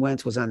Carson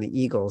Wentz was on the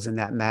Eagles in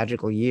that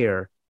magical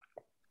year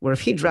where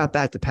if he dropped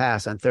back to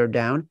pass on third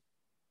down,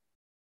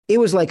 it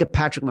was like a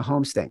Patrick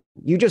Mahomes thing.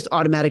 You just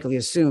automatically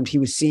assumed he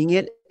was seeing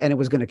it and it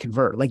was going to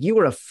convert. Like you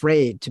were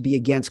afraid to be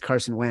against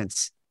Carson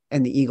Wentz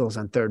and the Eagles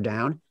on third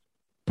down.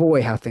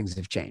 Boy, how things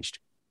have changed.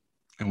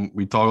 And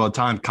we talk all the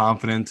time,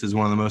 confidence is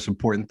one of the most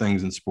important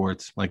things in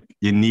sports. Like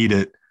you need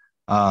it.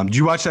 Did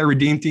you watch that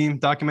Redeem Team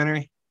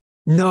documentary?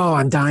 No,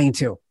 I'm dying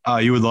to.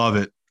 You would love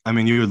it. I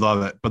mean, you would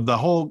love it. But the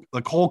whole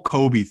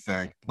Kobe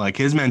thing, like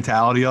his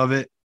mentality of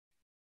it,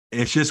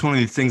 it's just one of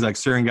these things like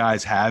certain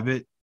guys have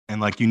it and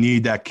like you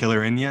need that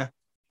killer in you.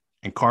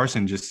 And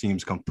Carson just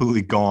seems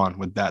completely gone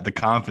with that. The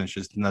confidence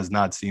just does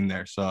not seem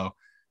there. So,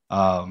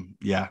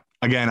 yeah,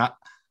 again,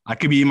 I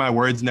could be eating my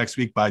words next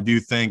week, but I do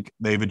think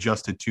they've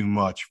adjusted too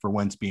much for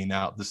Wentz being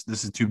out. This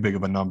is too big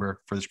of a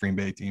number for this Green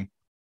Bay team.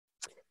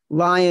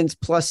 Lions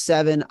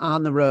 +7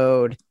 on the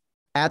road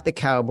at the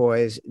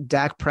Cowboys.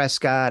 Dak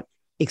Prescott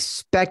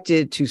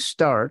expected to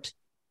start.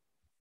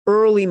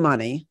 Early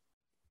money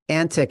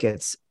and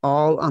tickets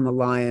all on the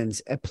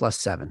Lions at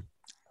 +7.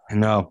 I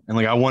know. And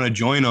like, I want to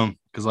join them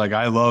because like,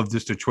 I love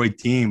this Detroit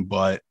team,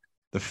 but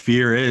the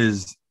fear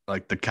is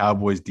like the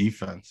Cowboys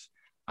defense.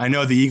 I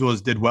know the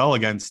Eagles did well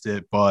against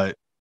it, but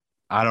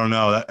I don't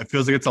know. It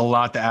feels like it's a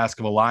lot to ask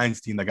of a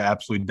Lions team that got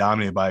absolutely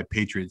dominated by a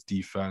Patriots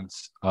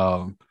defense.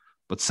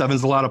 But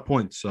 7's a lot of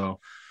points. So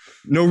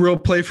no real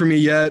play for me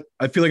yet.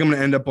 I feel like I'm going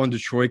to end up on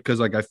Detroit because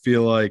like, I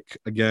feel like,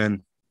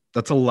 again,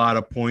 that's a lot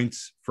of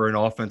points for an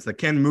offense that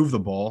can move the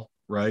ball,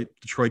 right?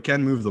 Detroit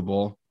can move the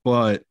ball,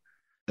 but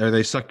are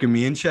they sucking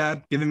me in,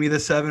 Chad? Giving me the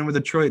 7 with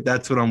Detroit?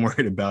 That's what I'm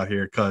worried about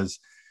here because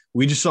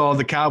we just saw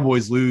the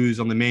Cowboys lose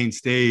on the main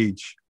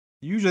stage.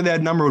 Usually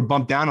that number would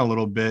bump down a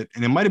little bit,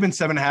 and it might have been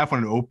 7.5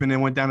 when it opened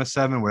and went down to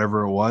 7,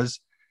 whatever it was.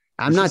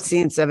 I'm not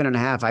seeing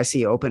 7.5. I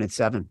see open at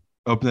 7.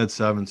 Open at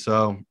 7.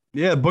 So,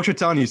 yeah, books are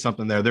telling you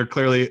something there. They're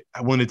clearly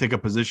willing to take a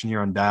position here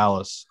on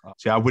Dallas.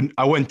 So, yeah,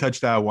 I wouldn't touch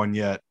that one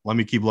yet. Let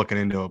me keep looking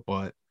into it.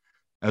 But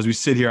as we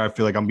sit here, I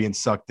feel like I'm being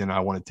sucked in.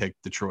 I want to take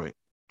Detroit.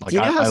 Like,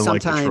 I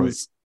like Detroit.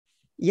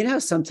 You know,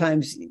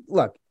 sometimes,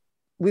 look,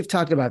 we've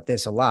talked about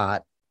this a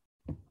lot.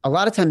 A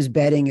lot of times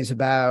betting is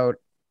about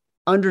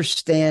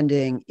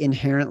understanding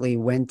inherently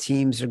when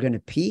teams are going to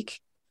peak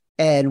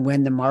and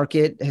when the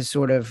market has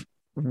sort of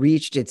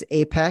reached its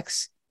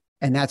apex.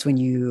 And that's when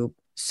you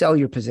sell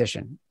your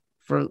position,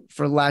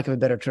 for lack of a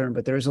better term.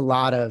 But there's a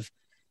lot of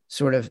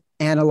sort of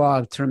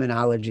analog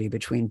terminology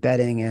between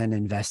betting and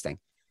investing.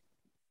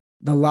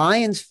 The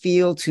Lions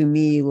feel to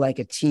me like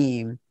a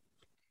team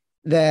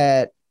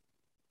that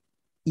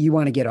you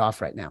want to get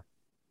off right now.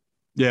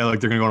 Yeah,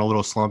 like they're going to go on a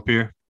little slump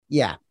here.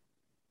 Yeah.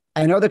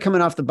 I know they're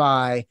coming off the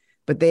bye,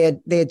 but they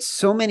had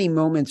so many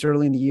moments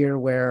early in the year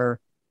where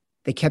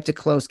they kept it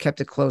close,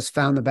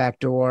 found the back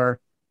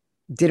door,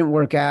 didn't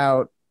work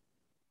out.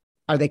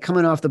 Are they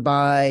coming off the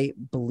bye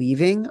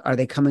believing? Are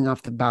they coming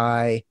off the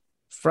bye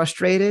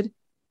frustrated?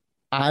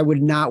 I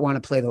would not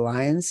want to play the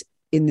Lions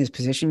in this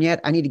position yet.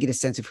 I need to get a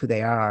sense of who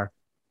they are,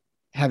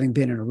 having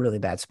been in a really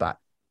bad spot.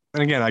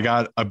 And again, I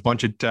got a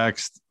bunch of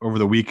texts over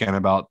the weekend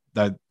about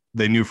that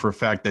they knew for a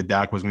fact that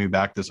Dak was going to be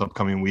back this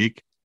upcoming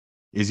week.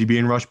 Is he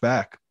being rushed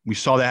back? We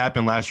saw that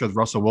happen last year with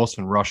Russell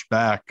Wilson rushed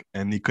back,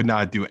 and he could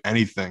not do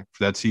anything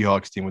for that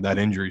Seahawks team with that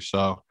injury.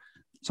 So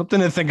something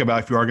to think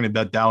about if you are going to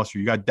bet Dallas.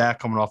 You got Dak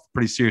coming off a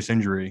pretty serious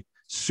injury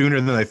sooner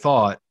than they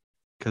thought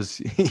because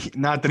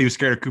not that he was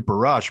scared of Cooper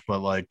Rush, but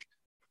like,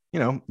 you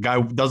know,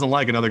 guy doesn't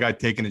like another guy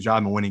taking a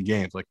job and winning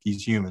games. Like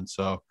he's human.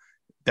 So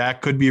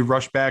Dak could be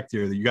rushed back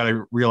there. You got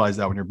to realize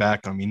that when you're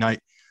back. I mean,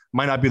 might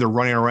not be the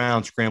running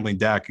around scrambling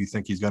Dak you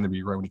think he's going to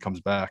be right when he comes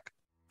back.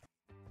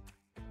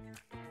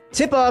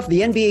 Tip off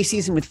the NBA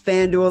season with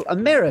FanDuel,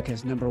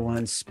 America's #1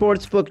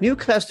 sportsbook. New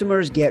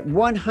customers get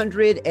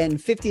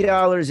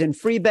 $150 in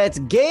free bets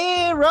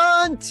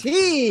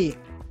guaranteed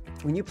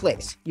when you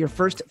place your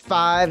first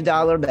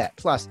 $5 bet.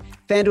 Plus,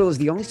 FanDuel is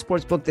the only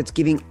sportsbook that's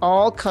giving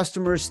all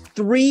customers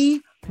 3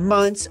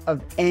 months of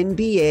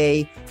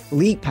NBA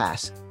League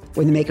Pass.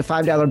 When they make a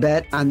 $5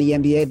 bet on the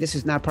NBA, this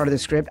is not part of the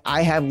script.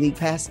 I have League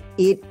Pass.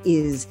 It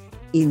is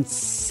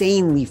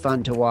insanely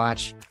fun to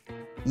watch.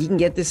 You can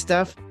get this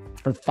stuff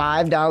For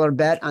 $5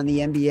 bet on the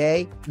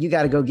NBA, you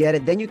got to go get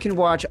it. Then you can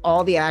watch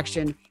all the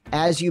action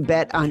as you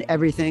bet on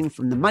everything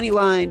from the money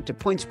line to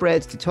point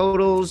spreads to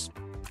totals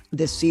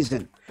this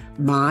season.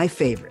 My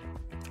favorite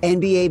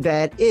NBA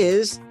bet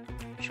is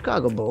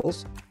Chicago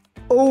Bulls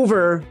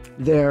over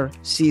their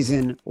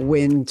season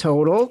win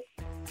total.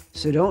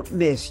 So don't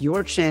miss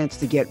your chance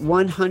to get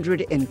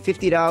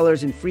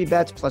 $150 in free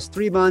bets plus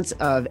 3 months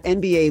of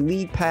NBA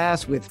League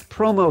Pass with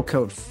promo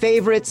code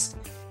FAVORITES.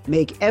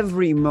 Make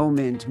every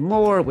moment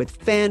more with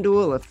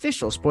FanDuel,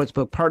 official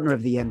sportsbook partner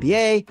of the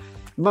NBA.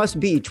 Must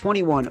be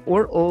 21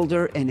 or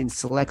older and in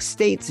select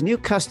states. New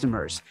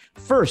customers.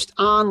 First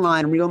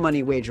online real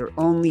money wager,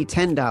 only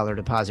 $10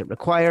 deposit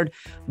required.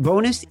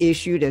 Bonus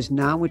issued as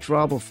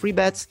non-withdrawable free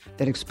bets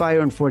that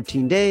expire in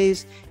 14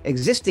 days.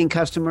 Existing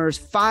customers,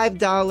 $5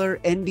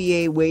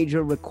 NBA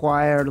wager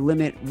required.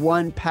 Limit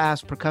 1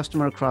 pass per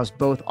customer across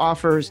both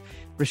offers.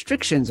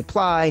 Restrictions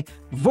apply.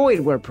 Void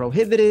where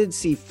prohibited.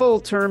 See full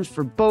terms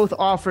for both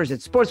offers at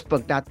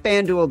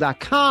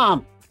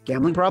sportsbook.fanduel.com.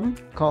 Gambling problem?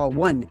 Call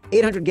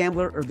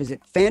 1-800-GAMBLER or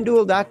visit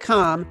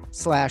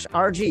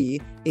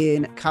fanduel.com/RG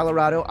in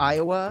Colorado,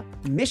 Iowa,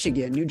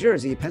 Michigan, New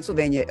Jersey,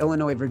 Pennsylvania,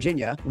 Illinois,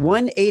 Virginia.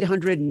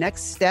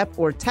 1-800-NEXT-STEP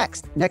or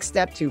text NEXT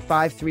STEP to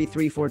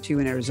 53342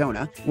 in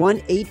Arizona.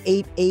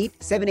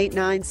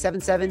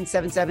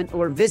 1-888-789-7777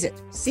 or visit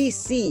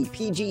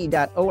ccpg.org/chat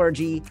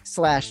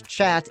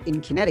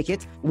in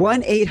Connecticut.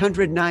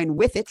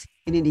 1-800-9-WITH-IT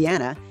in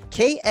Indiana.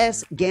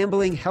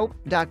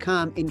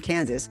 ksgamblinghelp.com in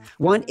Kansas.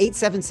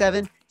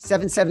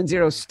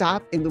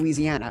 1-877-770-STOP in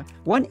Louisiana.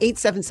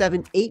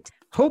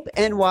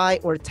 1-877-8-HOPE-NY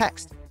or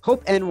text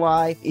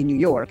HOPE-NY in New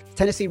York.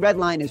 Tennessee Red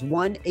Line is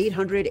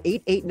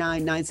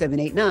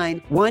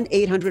 1-800-889-9789,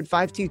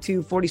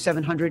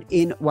 1-800-522-4700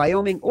 in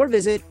Wyoming, or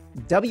visit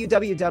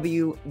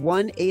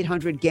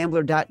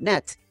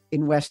www.1800gambler.net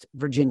in West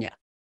Virginia.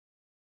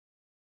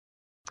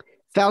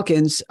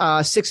 Falcons,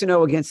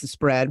 6-0 against the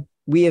spread.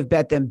 We have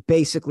bet them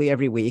basically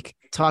every week,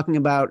 talking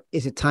about,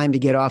 is it time to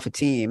get off a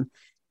team?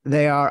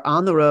 They are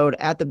on the road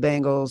at the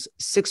Bengals,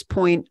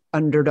 6-point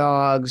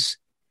underdogs.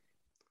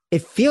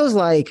 It feels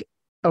like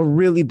a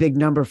really big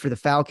number for the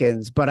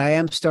Falcons, but I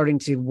am starting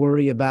to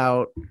worry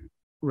about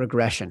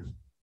regression.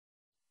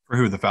 For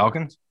who, the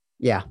Falcons?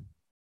 Yeah.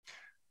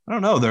 I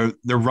don't know.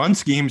 Their run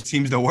scheme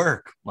seems to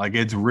work. Like,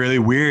 it's really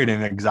weird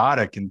and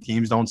exotic, and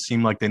teams don't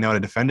seem like they know how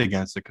to defend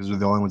against it because they're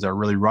the only ones that are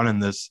really running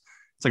this.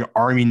 It's like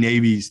Army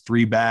Navy's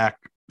 3-back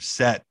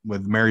set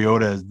with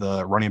Mariota as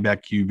the running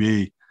back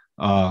QB.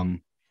 I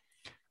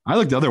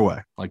look the other way.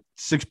 Like,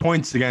 6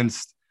 points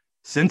against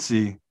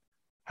Cincy.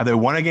 Have they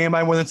won a game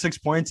by more than 6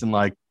 points in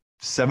like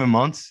 7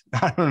 months?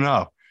 I don't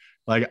know.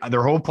 Like,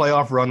 their whole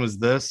playoff run was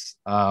this.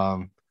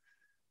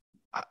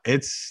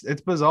 It's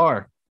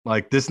bizarre.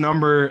 Like, this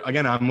number,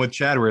 again, I'm with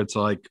Chad where it's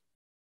like,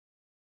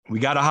 we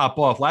got to hop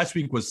off. Last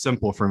week was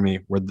simple for me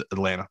with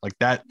Atlanta. Like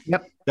that,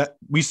 Yep. That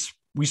we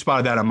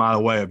spotted that a mile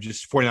away of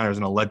just 49ers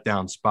in a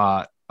letdown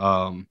spot.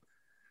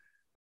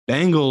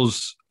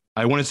 Bengals,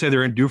 I want to say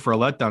they're due for a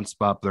letdown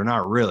spot, but they're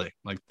not really.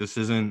 Like, this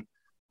isn't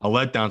a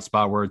letdown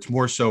spot where it's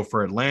more so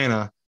for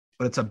Atlanta,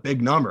 but it's a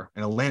big number,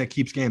 and Atlanta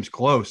keeps games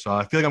close. So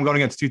I feel like I'm going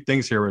against two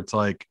things here where it's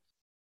like,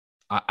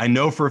 I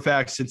know for a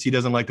fact since he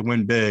doesn't like to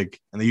win big,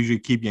 and they usually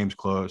keep games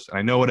close. And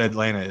I know what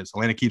Atlanta is.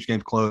 Atlanta keeps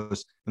games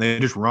close, and they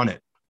just run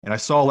it. And I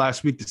saw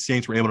last week the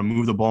Saints were able to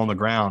move the ball on the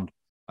ground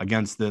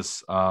against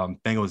this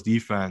Bengals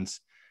defense.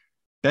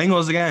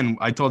 Bengals, again,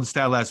 I told the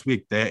stat last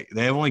week, they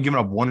have only given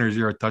up 1 or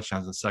 0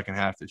 touchdowns in the second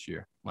half this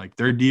year. Like,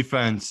 their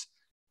defense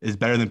is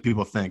better than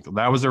people think.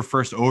 That was their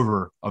first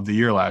over of the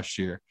year last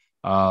year.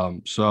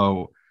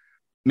 So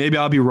maybe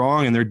I'll be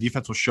wrong, and their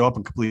defense will show up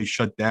and completely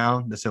shut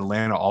down this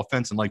Atlanta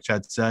offense. And like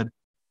Chad said,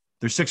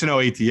 they're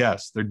 6-0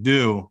 ATS. They're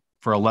due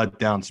for a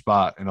letdown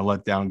spot in a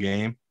letdown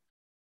game.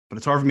 But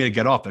it's hard for me to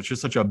get off. That's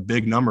just such a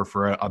big number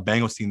for a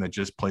Bengals team that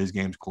just plays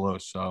games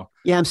close. So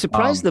yeah, I'm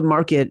surprised the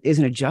market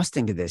isn't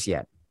adjusting to this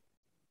yet.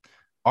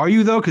 Are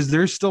you, though? Because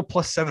they're still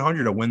plus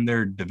 700 to win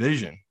their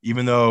division,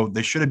 even though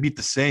they should have beat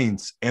the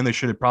Saints and they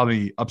should have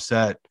probably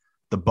upset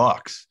the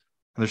Bucks.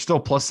 And they're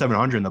still plus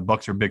 700, and the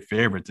Bucks are big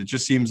favorites. It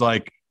just seems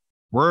like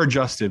we're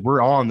adjusted.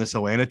 We're all on this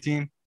Atlanta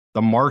team.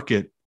 The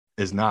market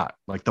is not.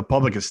 Like, the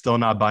public is still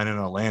not buying in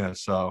Atlanta.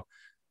 So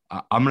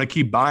I'm going to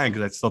keep buying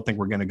because I still think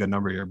we're getting a good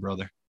number here,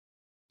 brother.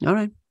 All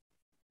right.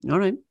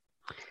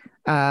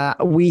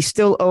 We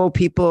still owe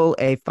people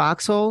a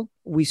foxhole.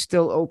 We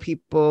still owe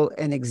people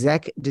an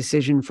exec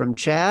decision from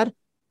Chad.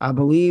 I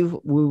believe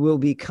we will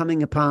be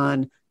coming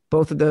upon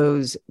both of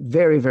those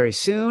very, very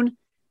soon.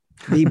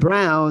 The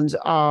Browns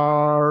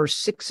are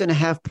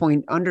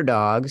 6.5-point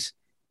underdogs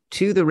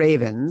to the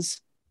Ravens.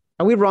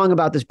 Are we wrong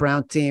about this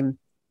Browns team?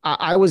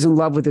 I was in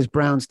love with this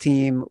Browns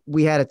team.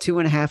 We had a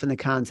 2.5 in the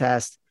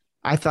contest.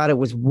 I thought it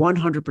was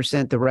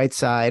 100% the right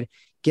side,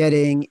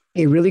 getting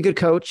a really good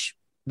coach,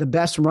 the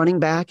best running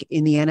back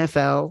in the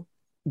NFL.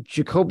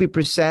 Jacoby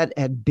Brissett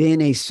had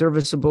been a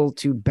serviceable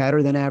to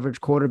better than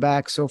average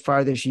quarterback so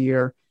far this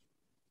year.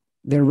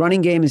 Their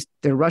running game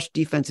their rush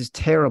defense is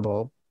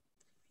terrible.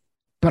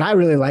 But I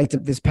really liked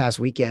it this past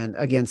weekend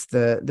against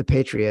the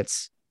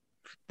Patriots.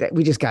 That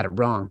we just got it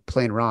wrong,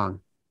 plain wrong.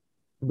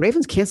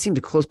 Ravens can't seem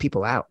to close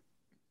people out.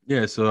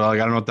 Yeah, so like,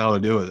 I don't know what the hell to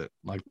do with it.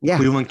 Like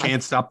Cleveland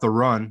can't stop the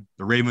run.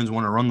 The Ravens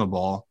want to run the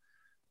ball.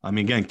 I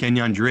mean, again,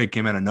 Kenyon Drake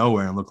came out of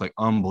nowhere and looked like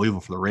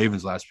unbelievable for the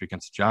Ravens last week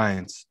against the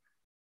Giants.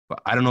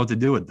 But I don't know what to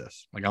do with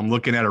this. Like, I'm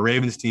looking at a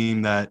Ravens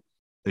team that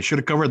they should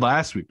have covered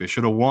last week. They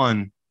should have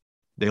won.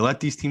 They let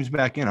these teams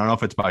back in. I don't know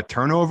if it's by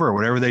turnover or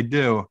whatever they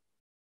do.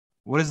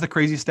 What is the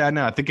crazy stat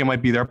now? I think it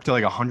might be they're up to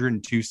like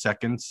 102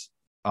 seconds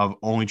of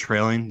only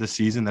trailing this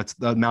season. That's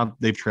the amount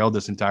they've trailed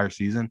this entire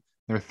season.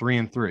 They're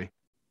 3-3.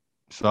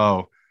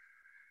 So,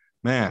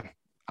 man,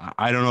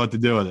 I don't know what to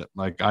do with it.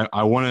 Like,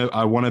 I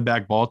want to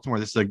back Baltimore.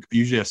 This is like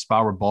usually a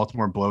spot where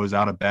Baltimore blows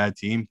out a bad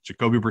team.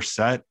 Jacoby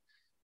Brissett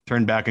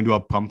turned back into a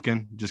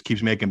pumpkin, just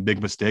keeps making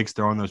big mistakes,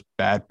 throwing those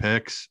bad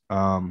picks.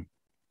 Don't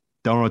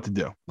know what to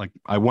do. Like,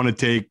 I want to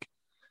take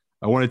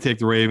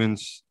the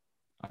Ravens.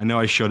 I know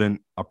I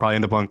shouldn't. I'll probably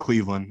end up on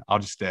Cleveland. I'll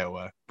just stay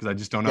away because I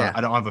just don't know. Yeah.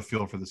 I don't have a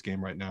feel for this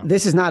game right now.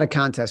 This is not a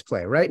contest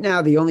play. Right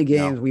now, the only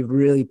games we've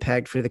really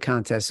pegged for the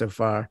contest so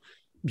far,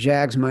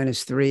 Jags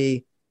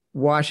 -3,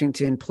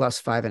 Washington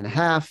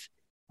 +5.5.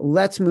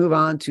 Let's move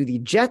on to the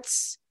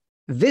Jets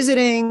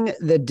visiting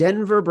the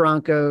Denver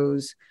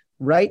Broncos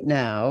right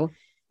now.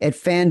 At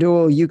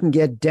FanDuel, you can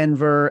get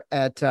Denver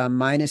at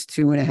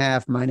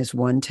 -2.5,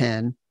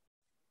 -110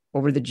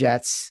 over the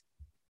Jets.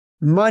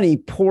 Money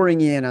pouring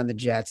in on the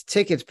Jets,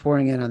 tickets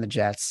pouring in on the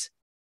Jets.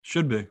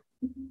 Should be.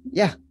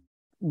 Yeah.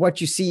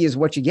 What you see is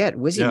what you get.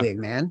 WYSIWYG,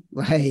 man.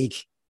 Like,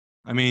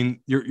 I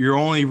mean, your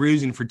only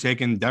reason for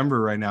taking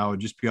Denver right now would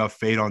just be off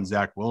fade on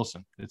Zach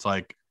Wilson. It's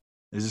like,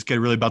 is this kid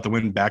really about to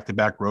win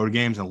back-to-back road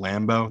games in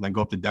Lambeau, then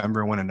go up to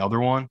Denver and win another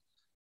one?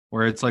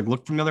 Where it's like,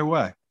 look from the other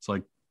way. It's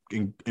like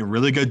in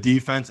really good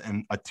defense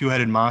and a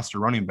two-headed monster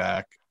running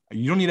back.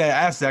 You don't need to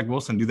ask Zach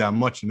Wilson to do that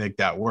much to make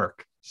that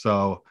work.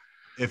 So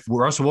if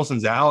Russell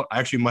Wilson's out, I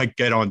actually might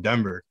get on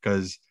Denver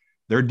because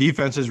their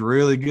defense is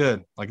really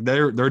good. Like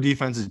their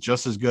defense is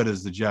just as good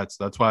as the Jets.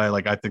 That's why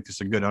I think this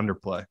is a good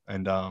underplay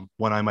and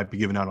one I might be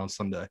giving out on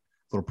Sunday.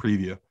 Little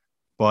preview,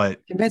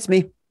 but convince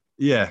me.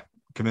 Yeah,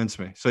 convince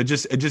me. So it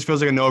just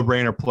feels like a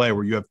no-brainer play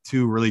where you have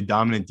two really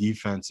dominant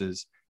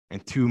defenses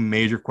and two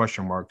major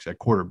question marks at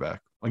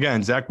quarterback.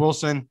 Again, Zach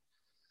Wilson,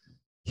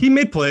 he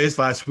made plays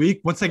last week.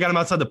 Once they got him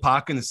outside the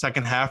pocket in the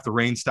second half, the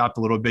rain stopped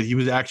a little bit. He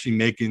was actually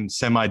making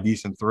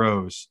semi-decent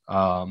throws.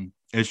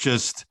 It's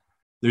just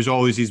there's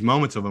always these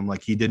moments of him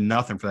like he did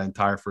nothing for that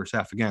entire first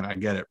half. Again, I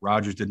get it.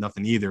 Rodgers did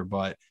nothing either,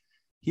 but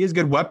he has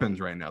good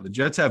weapons right now. The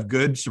Jets have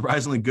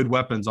surprisingly good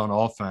weapons on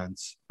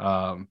offense.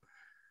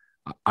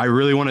 I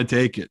really want to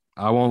take it.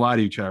 I won't lie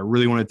to you, Chad. I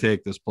really want to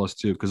take this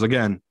 +2 because,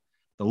 again,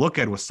 the look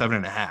ahead was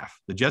 7.5.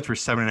 The Jets were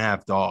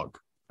 7.5 dog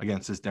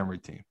against this Denver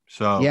team.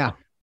 So yeah.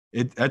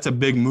 That's a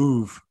big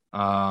move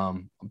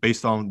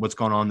based on what's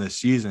going on this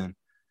season.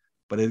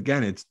 But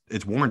again,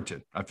 it's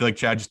warranted. I feel like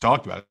Chad just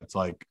talked about it. It's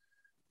like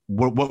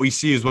what we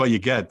see is what you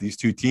get. These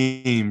two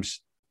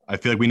teams, I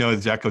feel like we know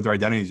exactly what their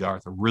identities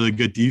are. They're really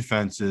good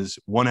defenses.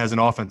 One has an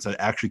offense that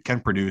actually can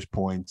produce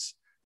points.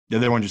 The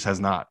other one just has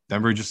not.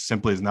 Denver just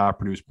simply has not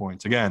produced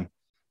points. Again,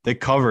 they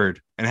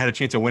covered and had a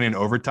chance of winning in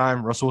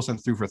overtime. Russell Wilson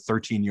threw for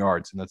 13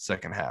 yards in that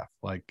second half.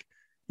 Like,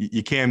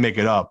 you can't make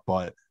it up,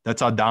 but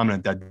that's how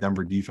dominant that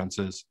Denver defense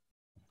is.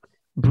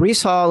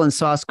 Breece Hall and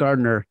Sauce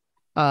Gardner,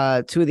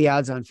 two of the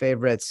odds-on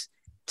favorites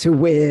to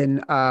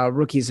win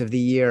Rookies of the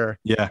Year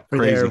for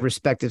their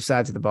respective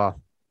sides of the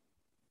ball.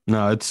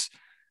 No, it's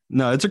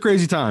a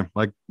crazy time.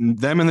 Like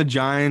them and the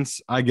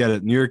Giants, I get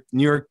it. New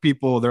York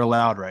people, they're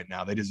loud right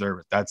now. They deserve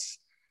it.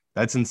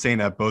 That's insane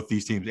that both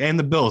these teams and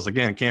the Bills,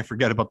 again, can't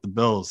forget about the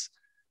Bills.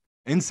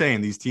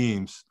 Insane, these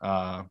teams.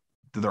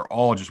 They're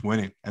all just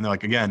winning. And they're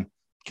like, again,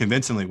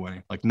 convincingly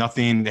winning. Like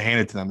nothing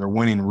handed to them. They're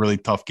winning really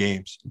tough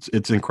games.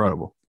 It's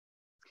incredible.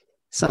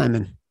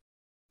 Simon,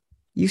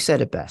 you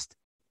said it best.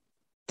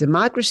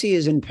 Democracy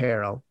is in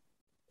peril.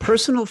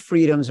 Personal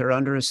freedoms are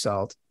under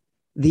assault.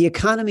 The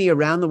economy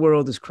around the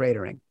world is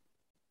cratering.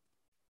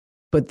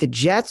 But the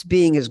Jets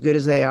being as good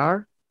as they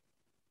are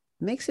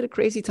makes it a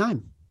crazy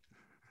time.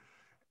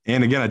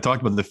 And again, I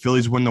talked about the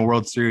Phillies win the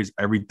World Series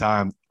every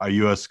time our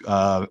U.S.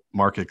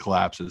 Market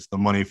collapses. The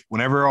money,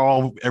 whenever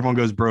everyone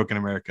goes broke in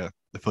America,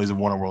 the Phillies have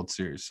won a World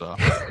Series. So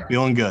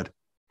feeling good.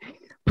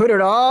 Put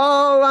it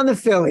all on the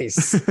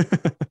Phillies.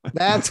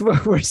 That's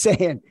what we're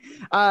saying.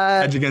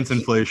 Hedge against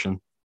inflation.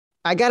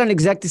 I got an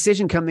exec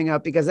decision coming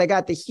up because I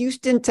got the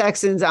Houston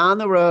Texans on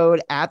the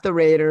road at the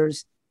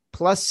Raiders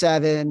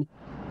 +7.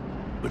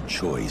 A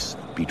choice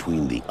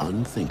between the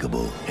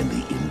unthinkable and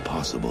the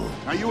impossible.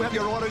 Now you have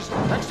your orders.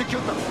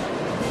 Execute them.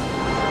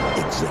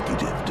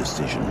 Executive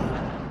decision.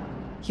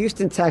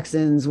 Houston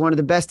Texans, one of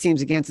the best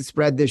teams against the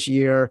spread this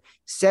year.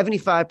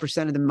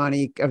 75% of the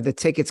money of the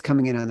tickets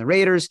coming in on the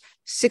Raiders.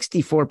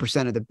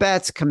 64% of the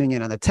bets coming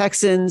in on the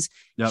Texans.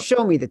 Yep.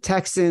 Show me the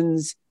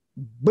Texans.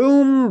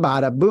 Boom,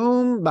 bada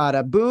boom,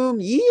 bada boom.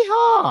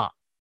 Yeehaw.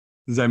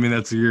 Does that mean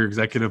that's your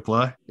executive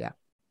play? Yeah.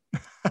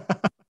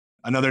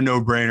 Another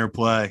no-brainer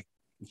play.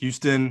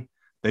 Houston,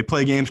 They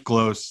play games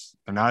close.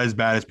 They're not as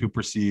bad as people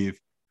perceive.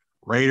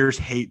 Raiders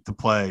hate to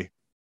play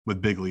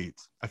with big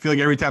leads. I feel like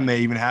every time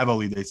they even have a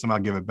lead, they somehow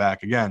give it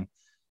back. Again,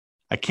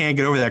 I can't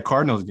get over that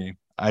Cardinals game.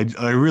 I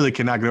really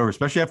cannot get over,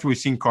 especially after we've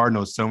seen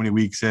Cardinals so many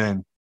weeks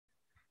in.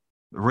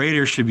 The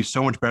Raiders should be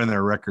so much better than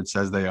their record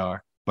says they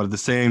are. But at the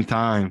same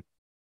time,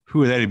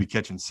 who are they to be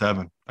catching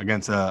 7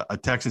 against a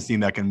Texans team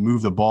that can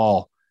move the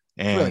ball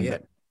and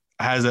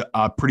has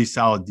a pretty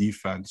solid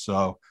defense?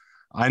 So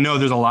I know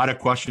there's a lot of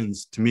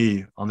questions to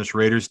me on this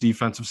Raiders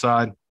defensive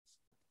side.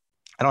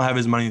 I don't have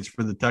as many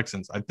for the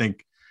Texans. I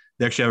think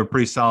they actually have a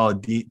pretty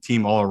solid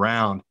team all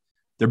around.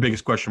 Their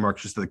biggest question mark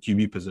is just the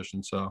QB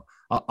position. So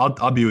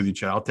I'll be with you,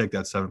 Chad. I'll take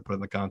that 7 put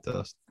in the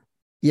contest.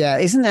 Yeah,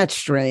 isn't that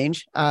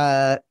strange?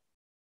 The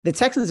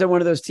Texans are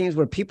one of those teams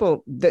where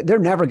they're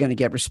never going to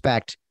get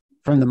respect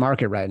from the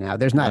market right now.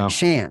 There's not a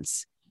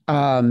chance.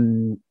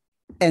 And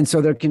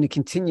so they're going to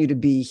continue to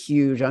be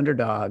huge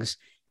underdogs.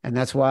 And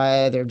that's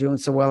why they're doing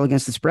so well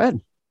against the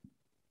spread.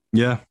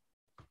 Yeah.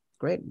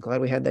 Great. I'm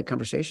glad we had that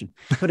conversation.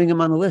 Putting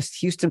them on the list.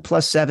 Houston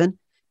 +7.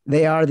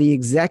 They are the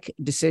exec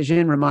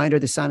decision. Reminder,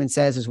 the Simon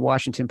Says is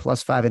Washington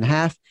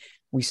 +5.5.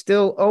 We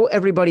still owe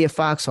everybody a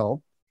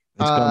foxhole.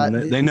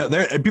 They know.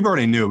 People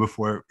already knew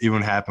before it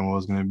even happened what it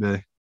was going to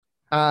be.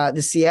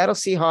 The Seattle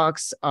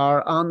Seahawks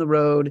are on the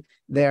road.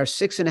 They are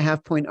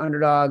 6.5-point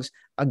underdogs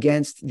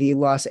against the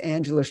Los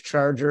Angeles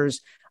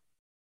Chargers.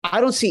 I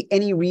don't see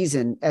any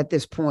reason at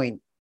this point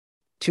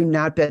to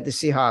not bet the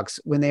Seahawks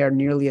when they are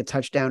nearly a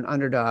touchdown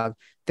underdog.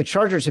 The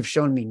Chargers have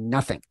shown me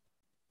nothing.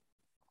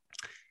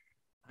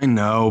 I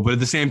know, but at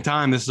the same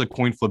time, this is a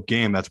coin flip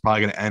game that's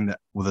probably going to end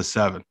with a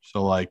 7.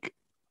 So, like,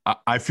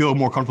 I feel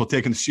more comfortable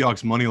taking the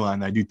Seahawks money line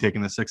than I do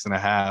taking the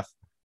 6.5.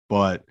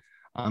 But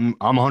I'm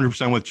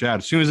 100% with Chad.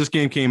 As soon as this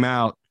game came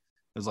out,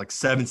 it was like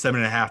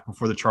 7.5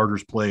 before the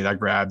Chargers played. I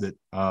grabbed it.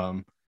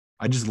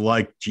 I just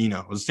like Geno.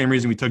 It was the same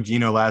reason we took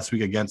Geno last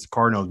week against the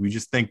Cardinals. We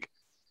just think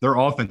their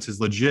offense is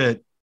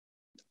legit.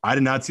 I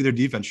did not see their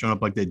defense showing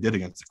up like they did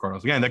against the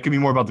Cardinals. Again, that could be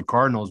more about the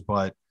Cardinals,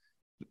 but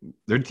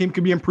their team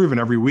could be improving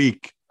every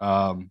week.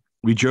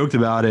 We joked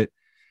about it.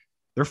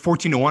 They're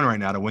 14-1 right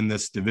now to win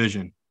this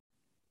division.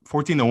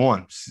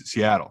 14-1,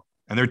 Seattle.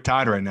 And they're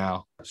tied right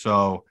now.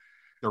 So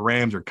the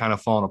Rams are kind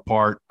of falling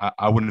apart.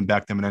 I wouldn't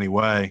back them in any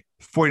way.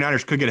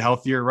 49ers could get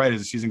healthier, right,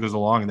 as the season goes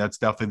along, and that's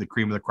definitely the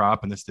cream of the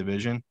crop in this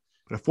division.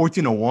 But at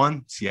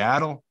 14-1,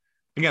 Seattle,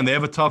 again, they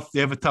have a tough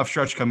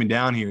stretch coming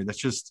down here.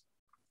 That's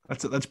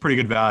pretty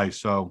good value.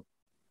 So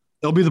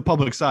it'll be the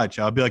public side.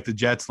 It'll be like the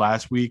Jets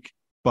last week.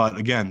 But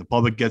again, the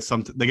public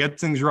they get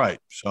things right.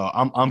 So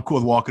I'm cool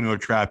with walking into a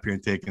trap here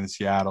and taking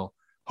Seattle.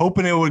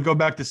 Hoping it would go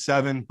back to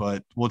 7,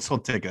 but we'll still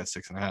take it at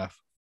 6.5.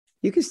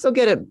 You can still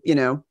get it,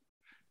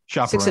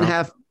 Shop 6.5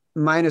 around.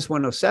 minus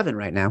 107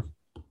 right now.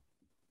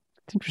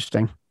 It's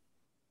interesting.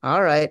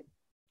 All right.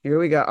 Here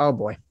we go. Oh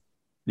boy.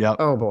 Yeah.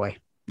 Oh boy.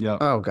 Yeah.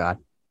 Oh God.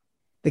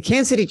 The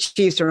Kansas City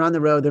Chiefs are on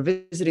the road. They're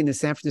visiting the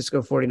San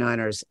Francisco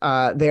 49ers.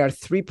 They are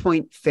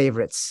 3-point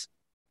favorites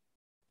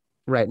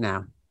right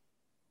now.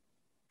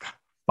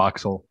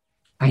 Foxhole.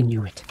 I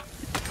knew it.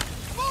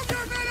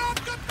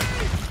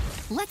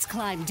 Let's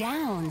climb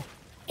down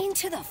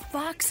into the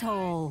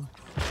foxhole.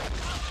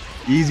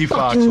 Easy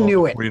Fucking foxhole.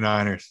 knew it.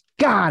 49ers.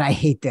 God, I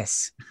hate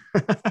this.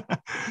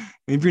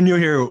 If you're new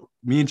here,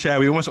 me and Chad,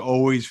 we almost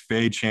always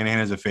fade Shanahan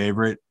as a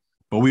favorite,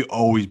 but we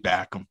always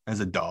back him as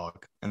a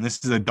dog. And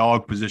this is a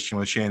dog position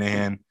with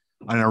Shanahan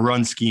on a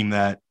run scheme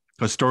that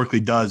historically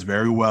does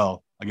very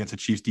well against a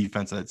Chiefs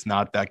defense that's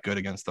not that good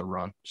against the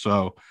run.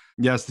 So,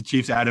 yes, the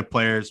Chiefs added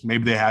players.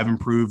 Maybe they have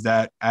improved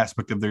that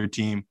aspect of their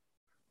team.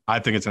 I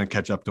think it's going to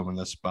catch up to them in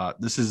this spot.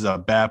 This is a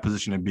bad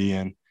position to be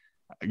in.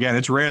 Again,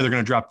 it's rare they're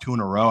going to drop 2 in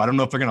a row. I don't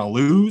know if they're going to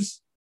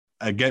lose.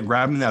 Again,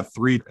 grabbing that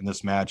 3 in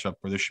this matchup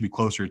where they should be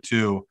closer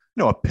to,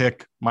 a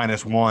pick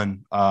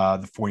 -1,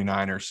 the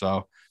 49ers.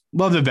 So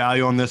love the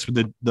value on this with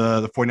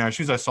the 49ers. As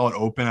soon as I saw it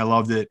open, I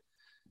loved it.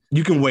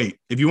 You can wait.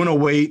 If you want to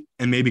wait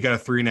and maybe get a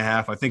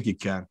 3.5, I think you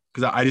can.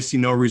 Because I just see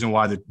no reason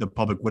why the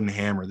public wouldn't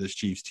hammer this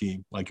Chiefs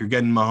team. Like, you're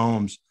getting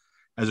Mahomes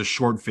as a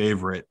short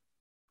favorite.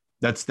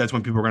 That's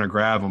when people are going to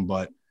grab him.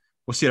 But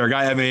we'll see. Our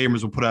guy Evan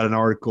Abrams will put out an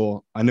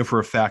article. I know for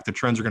a fact the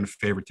trends are going to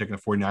favor taking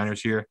the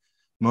 49ers here.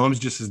 Mahomes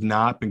just has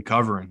not been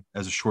covering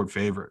as a short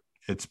favorite.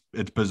 It's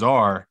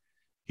bizarre.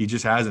 He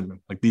just hasn't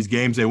been. Like, these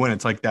games they win,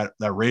 it's like that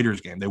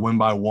Raiders game. They win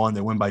by 1,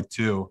 they win by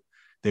 2.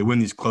 They win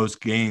these close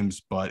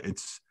games, but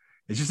it's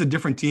just a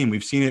different team.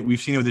 We've seen it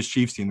with this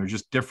Chiefs team. They're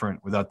just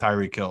different without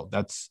Tyreek Hill.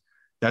 That's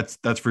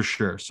for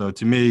sure. So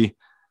to me,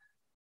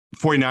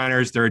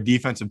 49ers, they're a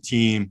defensive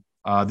team.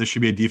 This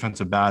should be a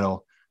defensive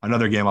battle.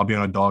 Another game, I'll be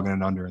on a dog and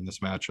an under in this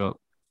matchup.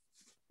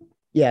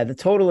 Yeah, the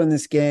total in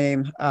this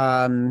game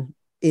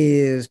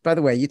is, by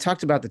the way, you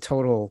talked about the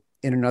total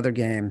in another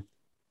game,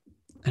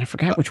 and I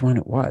forgot which one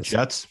it was.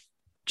 Jets.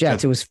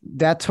 It was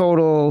that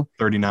total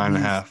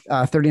 39.5.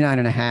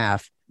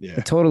 39.5. Yeah.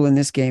 The total in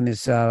this game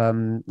is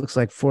looks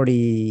like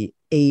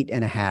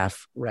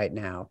 48.5 right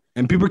now.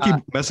 And people keep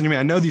messaging me.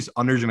 I know these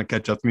unders are going to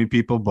catch up to me,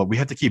 people, but we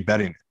have to keep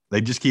betting.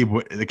 They keep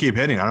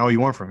hitting. I don't know what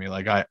you want from me.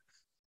 Like,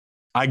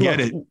 I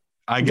get it.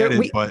 I get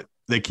it, but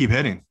they keep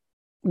hitting.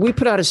 We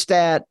put out a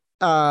stat.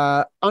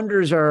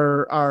 Unders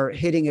are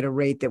hitting at a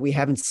rate that we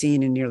haven't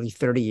seen in nearly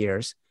 30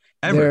 years.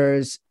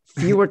 There's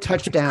fewer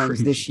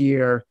touchdowns this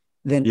year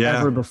than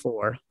ever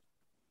before.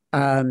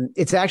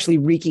 It's actually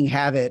wreaking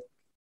havoc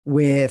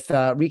with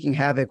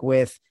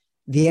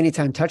the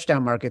anytime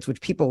touchdown markets,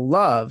 which people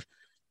love,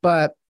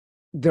 but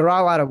they're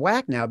all out of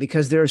whack now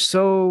because there's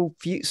so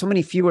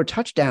many fewer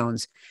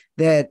touchdowns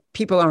that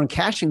people aren't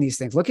cashing these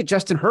things. Look at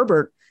Justin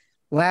Herbert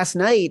last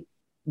night.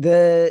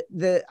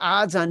 The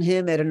odds on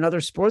him at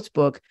another sports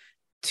book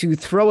to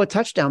throw a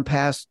touchdown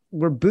pass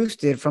were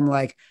boosted from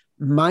like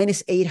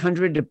minus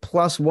 800 to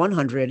plus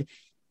 100.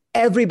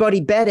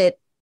 Everybody bet it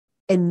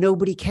and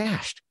nobody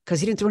cashed because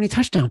he didn't throw any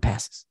touchdown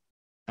passes.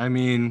 I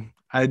mean,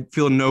 I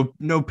feel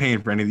no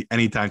pain for any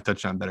anytime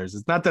touchdown bettors.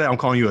 It's not that I'm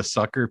calling you a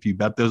sucker if you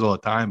bet those all the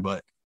time,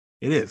 but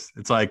it is.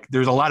 It's like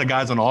there's a lot of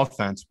guys on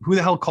offense. Who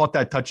the hell caught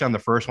that touchdown the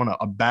first one?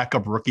 A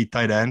backup rookie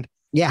tight end.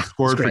 Yeah.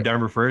 Scored for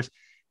Denver first.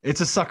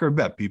 It's a sucker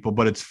bet, people,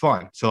 but it's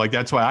fun. So like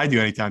that's why I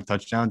do anytime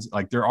touchdowns.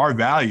 Like there are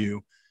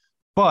value,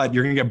 but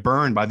you're gonna get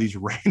burned by these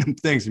random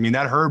things. I mean,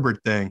 that Herbert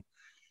thing,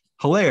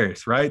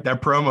 hilarious, right?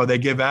 That promo they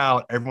give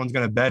out, everyone's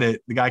gonna bet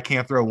it. The guy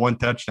can't throw one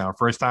touchdown,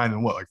 first time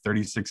in like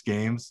 36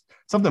 games.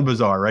 Something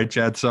bizarre, right,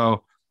 Chad?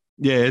 So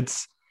yeah,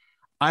 it's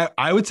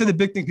I would say the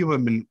big thing people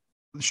have been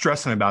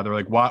stressing about. They're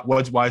like,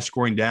 why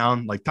scoring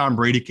down? Like Tom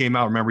Brady came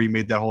out. Remember, he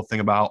made that whole thing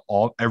about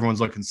everyone's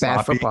looking sloppy.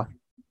 Bad football.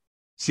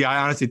 See,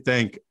 I honestly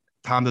think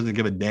Tom doesn't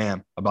give a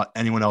damn about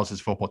anyone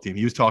else's football team.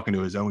 He was talking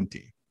to his own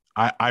team.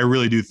 I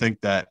really do think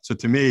that. So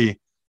to me,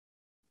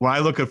 when I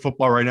look at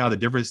football right now, the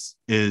difference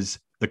is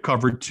the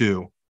cover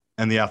two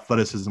and the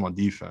athleticism on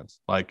defense.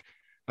 Like,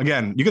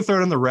 again, you can throw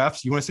it on the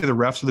refs. You want to say the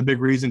refs are the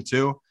big reason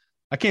too?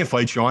 I can't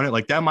fight you on it.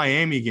 Like that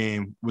Miami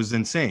game was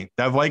insane.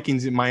 That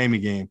Vikings in Miami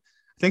game,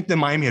 I think the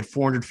Miami had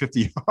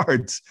 450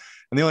 yards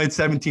and they only had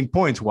 17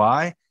 points.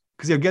 Why?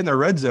 Because they'll get in their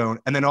red zone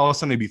and then all of a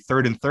sudden it'd be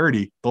 3rd and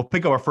 30. They'll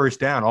pick up a first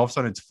down. All of a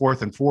sudden it's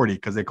 4th and 40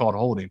 because they called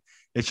holding.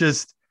 It's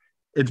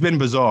been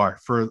bizarre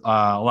for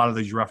a lot of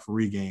these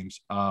referee games.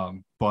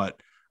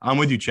 But I'm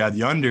with you, Chad.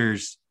 The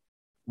unders,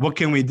 what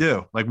can we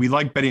do? Like we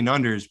like betting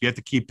unders. We have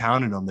to keep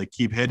pounding them. They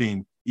keep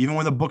hitting. Even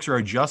when the books are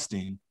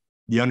adjusting,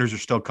 the unders are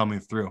still coming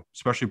through,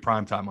 especially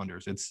primetime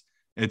unders.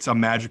 It's a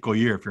magical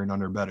year if you're an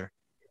under better.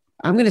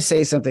 I'm going to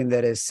say something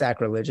that is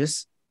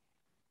sacrilegious.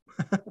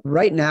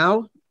 Right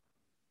now,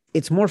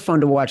 it's more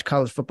fun to watch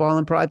college football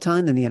in prime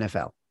time than the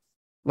NFL.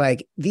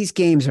 Like these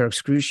games are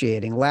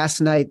excruciating.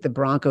 Last night, the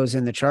Broncos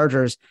and the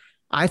Chargers,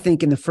 I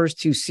think in the first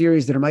two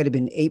series, there might've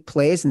been 8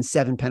 plays and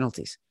 7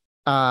 penalties,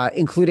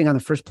 including on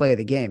the first play of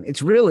the game.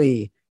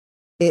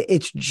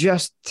 It's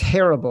just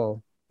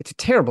terrible. It's a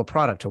terrible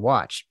product to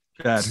watch.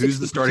 Chad, who's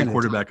the starting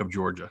quarterback of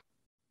Georgia?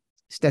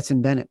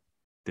 Stetson Bennett.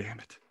 Damn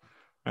it.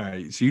 All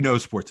right. So you know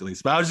sports at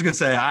least. But I was just going to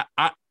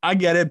say, I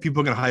get it.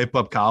 People are going to hype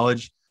up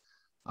college.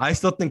 I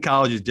still think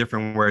college is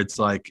different where it's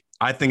like,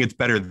 I think it's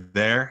better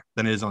there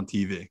than it is on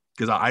TV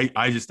because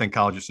I just think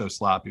college is so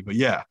sloppy. But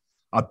yeah,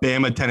 a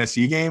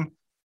Bama-Tennessee game,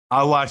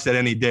 I'll watch that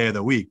any day of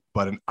the week.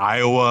 But an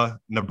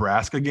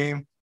Iowa-Nebraska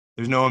game,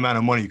 there's no amount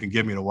of money you can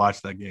give me to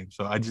watch that game.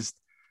 So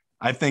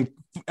I think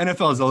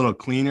NFL is a little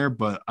cleaner,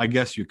 but I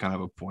guess you kind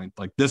of have a point.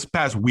 Like this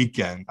past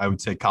weekend, I would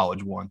say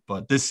college won.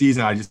 But this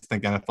season, I just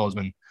think NFL has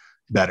been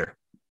better.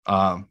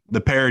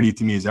 The parity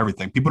to me is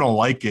everything. People don't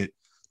like it.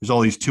 There's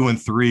all these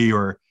 2-3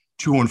 or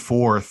 2-4,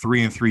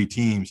 3-3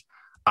 teams.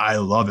 I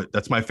love it.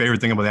 That's my favorite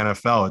thing about the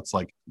NFL. It's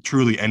like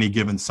truly any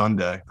given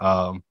Sunday.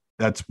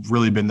 That's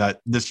really been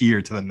that this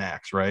year to the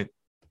max, right?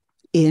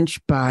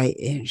 Inch by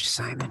inch,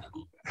 Simon.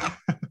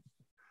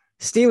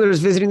 Steelers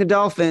visiting the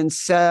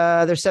Dolphins.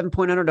 They're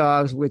 7-point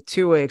underdogs with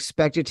Tua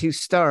expected to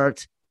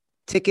start.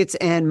 Tickets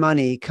and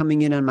money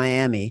coming in on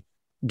Miami.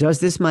 Does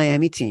this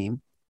Miami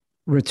team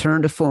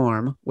return to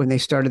form when they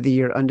started the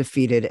year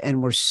undefeated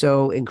and were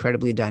so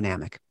incredibly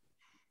dynamic?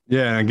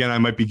 Yeah, and again, I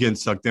might be getting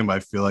sucked in, but I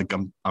feel like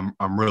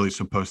I'm really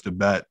supposed to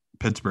bet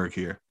Pittsburgh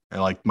here.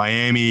 And like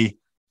Miami,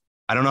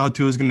 I don't know how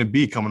Tua is going to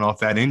be coming off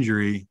that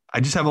injury. I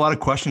just have a lot of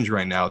questions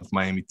right now with the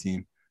Miami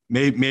team.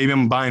 Maybe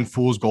I'm buying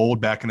fool's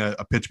gold back in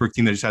a Pittsburgh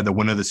team that just had the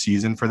win of the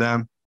season for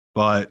them.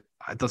 But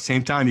at the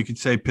same time, you could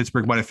say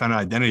Pittsburgh might have found an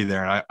identity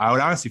there. And I would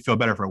honestly feel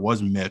better if it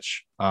was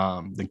Mitch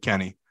than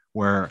Kenny,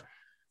 where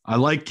I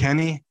like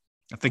Kenny.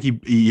 I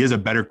think he is a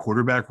better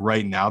quarterback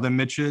right now than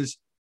Mitch is.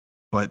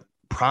 But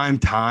prime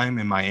time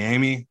in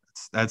Miami,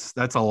 that's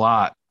a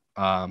lot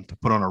to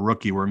put on a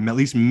rookie where at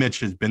least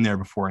Mitch has been there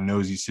before and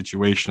knows these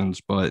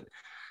situations. But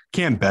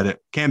can't bet it.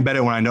 Can't bet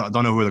it when I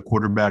don't know who the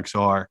quarterbacks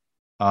are.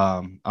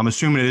 I'm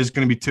assuming it is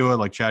going to be Tua.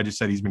 Like Chad just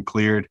said, he's been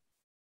cleared.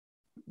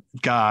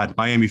 God,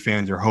 Miami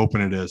fans are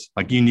hoping it is.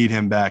 Like, you need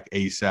him back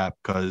ASAP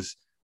because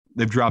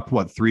they've dropped,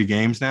 3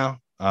 games now?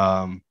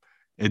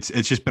 It's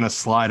just been a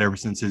slide ever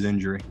since his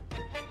injury.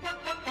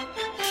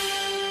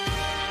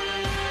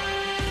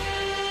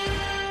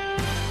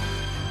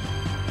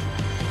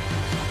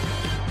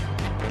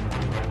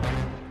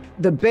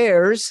 The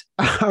Bears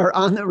are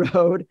on the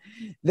road.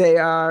 They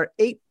are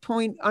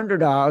 8-point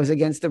underdogs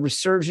against the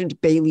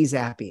resurgent Bailey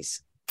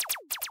Zappies.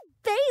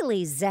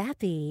 Bailey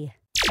Zappi.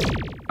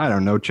 I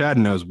don't know. Chad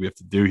knows what we have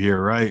to do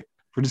here, right?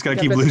 We're just got to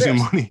Yeah, keep bet the losing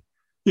Bears. money.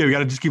 Yeah, we got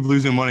to just keep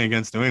losing money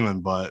against New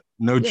England, but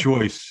no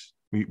choice.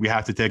 We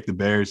have to take the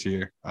Bears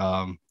here.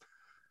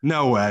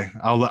 No way.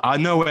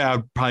 No way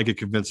I'd probably get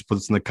convinced to put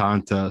this in the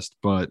contest,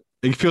 but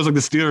it feels like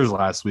the Steelers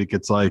last week.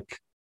 It's like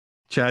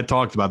Chad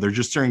talked about. There's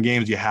just certain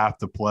games you have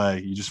to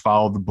play. You just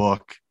follow the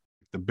book.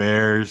 The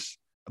Bears,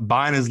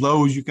 buying as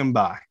low as you can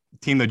buy. A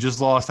team that just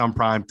lost on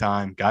prime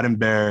time, got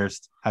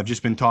embarrassed, have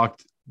just been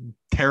talked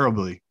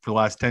terribly for the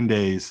last 10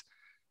 days,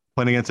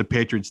 playing against a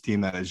Patriots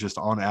team that is just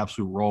on an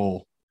absolute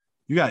roll.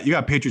 You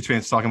got Patriots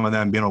fans talking about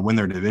them being able to win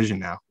their division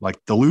now. Like,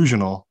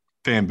 delusional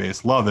fan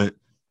base. Love it.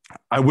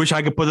 I wish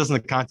I could put this in the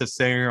contest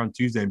saying here on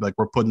Tuesday and be like,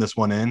 we're putting this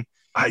one in.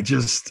 I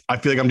feel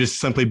like I'm just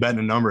simply betting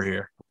a number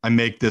here. I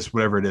make this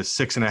whatever it is,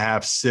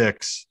 6.5,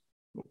 6.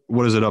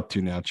 What is it up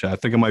to now, Chad? I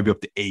think it might be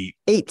up to 8.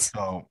 8.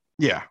 So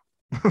yeah,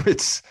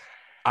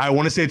 I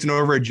want to say it's an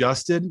over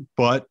adjusted,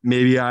 but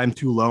maybe I'm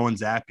too low on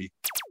Zappy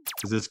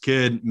because this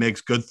kid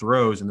makes good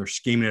throws and they're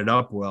scheming it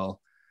up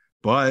well.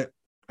 But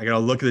I got to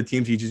look at the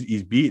teams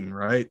he's beaten,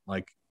 right?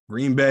 Like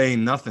Green Bay,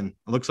 nothing.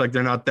 It looks like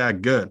they're not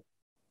that good.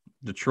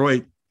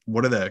 Detroit,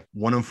 what are they?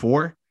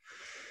 1-4.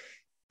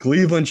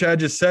 Cleveland, Chad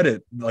just said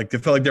it. Like, they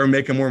felt like they were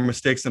making more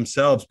mistakes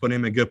themselves, putting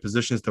them in good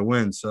positions to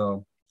win.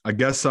 So I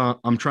guess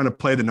I'm trying to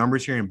play the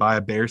numbers here and buy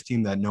a Bears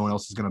team that no one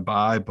else is going to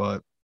buy.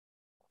 But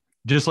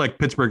just like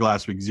Pittsburgh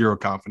last week, zero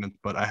confidence,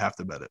 but I have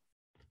to bet it.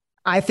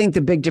 I think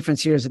the big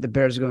difference here is that the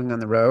Bears are going on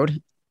the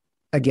road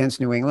against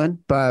New England,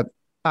 but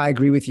I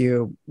agree with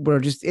you.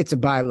 It's a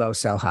buy low,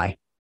 sell high.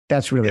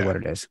 That's really what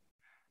it is.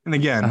 And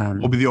again,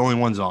 we'll be the only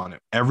ones on it.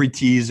 Every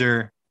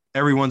teaser,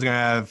 everyone's going to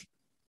have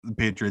the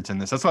Patriots in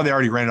this. That's why they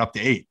already ran it up to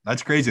 8.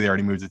 That's crazy. They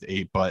already moved it to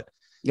 8, but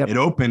it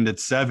opened at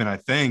 7, I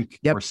think,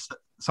 or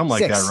something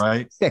like 6. that,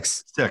 right?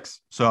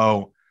 6.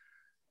 So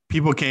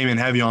people came in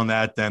heavy on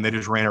that. Then they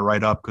just ran it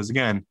right up. Cause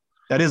again,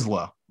 that is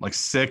low. Like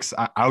 6,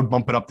 I would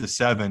bump it up to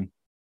 7.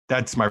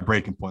 That's my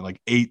breaking point.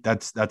 Like 8,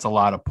 that's a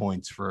lot of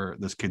points for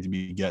this kid to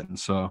be getting.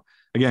 So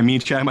again, me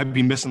and Chad might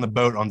be missing the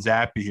boat on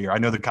Zappy here. I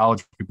know the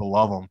college people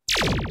love him,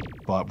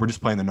 but we're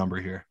just playing the number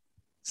here.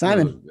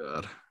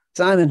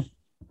 Simon,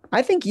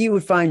 I think you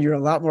would find you're a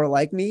lot more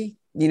like me,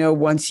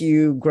 once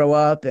you grow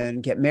up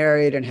and get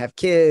married and have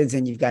kids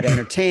and you've got to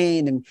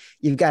entertain and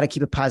you've got to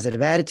keep a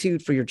positive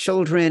attitude for your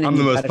children. I'm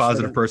the most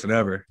positive person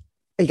ever.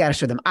 You got to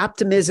show them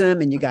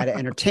optimism and you got to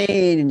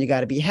entertain and you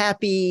got to be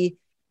happy.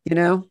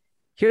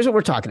 Here's what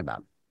we're talking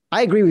about.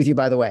 I agree with you,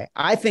 by the way.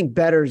 I think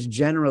bettors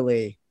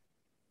generally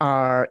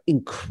are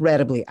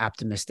incredibly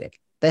optimistic.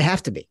 They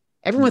have to be.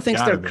 Everyone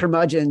thinks they're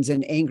curmudgeons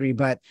and angry,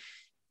 but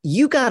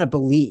you got to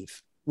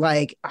believe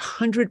like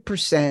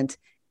 100%.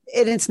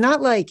 And it's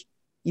not like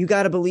you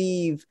got to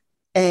believe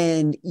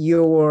and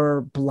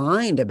you're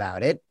blind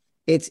about it.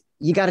 It's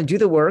you got to do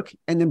the work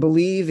and then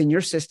believe in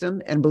your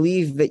system and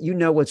believe that you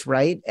know what's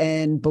right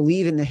and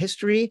believe in the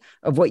history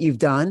of what you've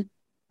done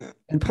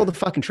and pull the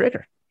fucking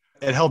trigger.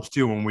 It helps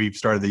too when we've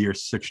started the year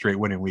 6 straight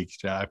winning weeks.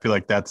 I feel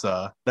like that's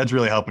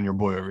really helping your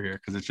boy over here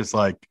because it's just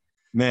like,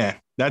 man,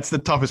 that's the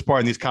toughest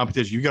part in these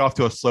competitions. You get off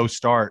to a slow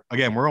start.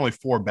 Again, we're only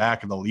 4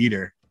 back of the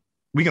leader.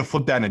 We can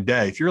flip that in a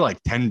day. If you're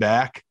like 10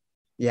 back,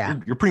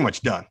 you're pretty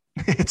much done.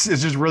 It's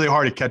just really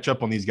hard to catch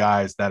up on these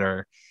guys that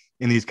are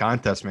in these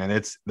contests,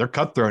 man. They're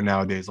cutthroat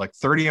nowadays. Like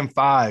 30-5.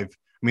 I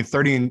mean,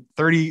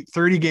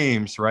 30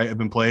 games, right, have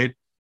been played.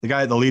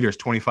 The leader is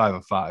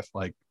 25-5.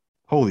 Like,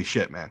 holy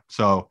shit, man.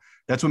 So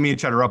that's what me and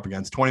Chad are up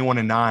against.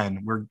 21-9.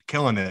 We're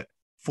killing it.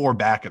 4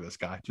 back of this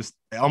guy. Just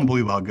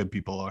unbelievable how good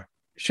people are.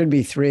 Should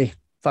be 3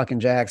 fucking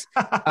Jags.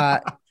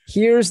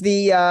 Here's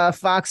the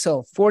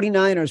Foxhole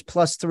 49ers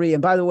 +3.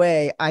 And by the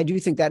way, I do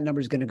think that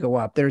number is going to go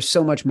up. There's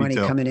so much money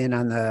coming in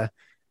on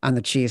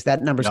the Chiefs.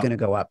 That number is going to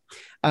go up.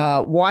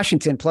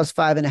 Washington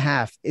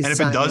 +5.5. And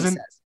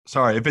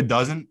if it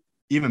doesn't,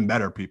 even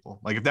better, people.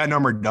 Like if that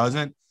number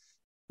doesn't,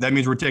 that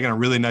means we're taking a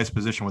really nice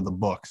position with the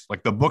books.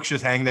 Like the books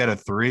just hang that at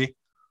 3.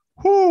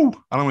 Whoo!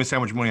 I don't want to say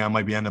how much money I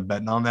might be end up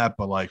betting on that,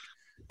 but like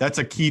that's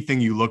a key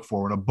thing you look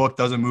for when a book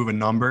doesn't move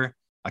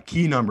a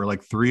key number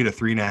like 3 to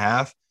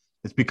 3.5.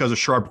 It's because a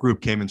sharp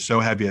group came in so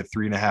heavy at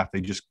 3.5,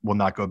 they just will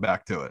not go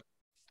back to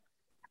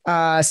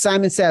it.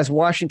 Simon says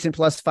Washington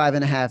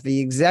 +5.5. The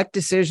exact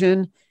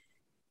decision,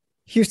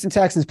 Houston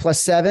Texans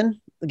 +7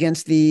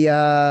 against the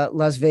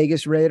Las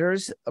Vegas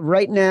Raiders.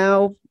 Right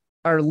now,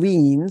 our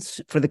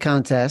leans for the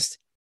contest.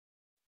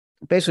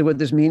 Basically, what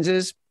this means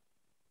is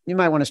you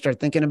might want to start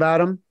thinking about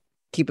them.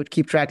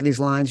 Keep track of these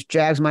lines.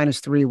 Jags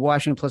 -3,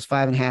 Washington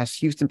 +5.5,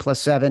 Houston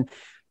 +7,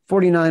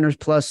 49ers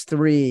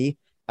 +3.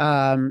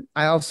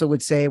 I also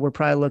would say we're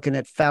probably looking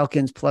at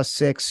Falcons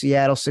 +6,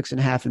 Seattle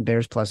 6.5, and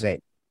Bears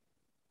 +8.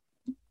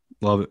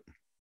 Love it.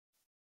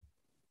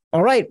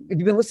 All right. If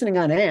you've been listening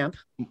on AMP,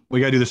 we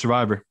got to do the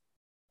Survivor.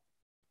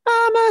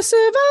 I'm a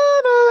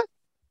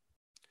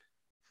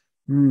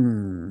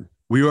survivor.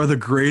 We are the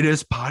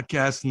greatest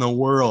podcast in the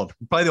world.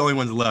 Probably the only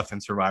ones left in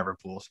Survivor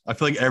pools. I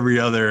feel like every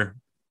other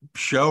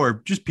show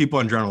or just people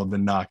in general have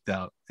been knocked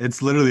out.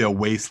 It's literally a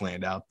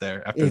wasteland out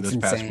there after this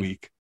past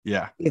week.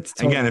 Yeah. It's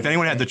totally again, if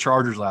anyone had the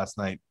Chargers last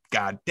night,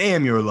 god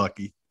damn, you were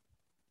lucky.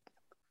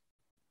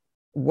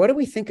 What do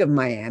we think of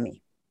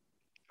Miami?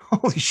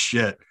 Holy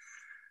shit.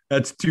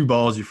 That's too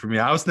ballsy for me.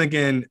 I was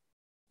thinking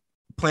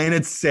playing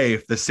it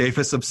safe, the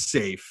safest of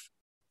safe.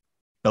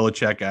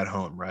 Belichick at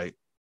home, right?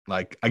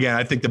 Like, again,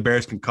 I think the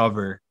Bears can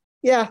cover.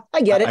 Yeah,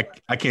 I get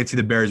it. I can't see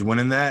the Bears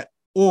winning that.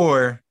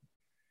 Or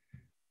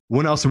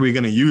when else are we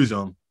going to use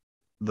them?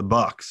 The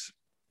Bucks.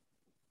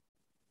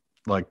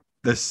 Like,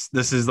 this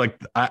is like,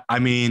 I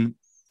mean,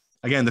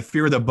 again, the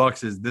fear of the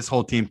Bucks is this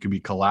whole team could be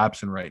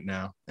collapsing right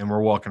now, and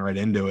we're walking right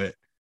into it.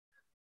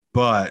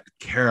 But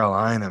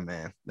Carolina,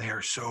 man, they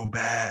are so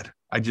bad.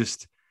 I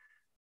don't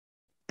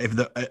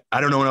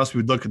know when else we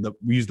would look at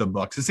we use the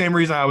Bucks. The same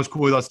reason I was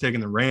cool with us taking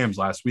the Rams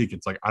last week.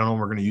 It's like, I don't know when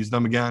we're going to use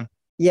them again.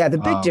 Yeah, the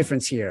big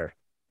difference here,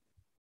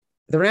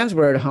 the Rams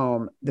were at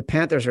home, the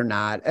Panthers are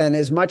not. And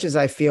as much as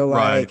I feel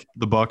like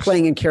the Bucks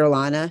playing in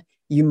Carolina,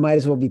 you might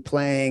as well be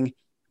playing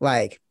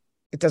like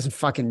it doesn't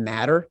fucking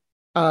matter.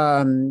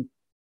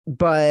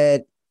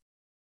 But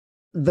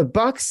the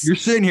Bucks, you're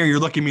sitting here, you're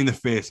looking me in the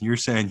face, and you're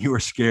saying you are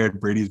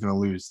scared Brady's going to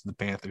lose to the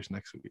Panthers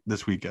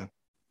this weekend.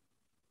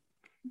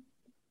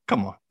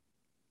 Come on.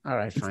 All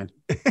right, fine.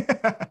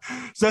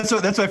 So that's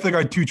what I feel like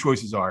our two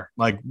choices are.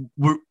 Like,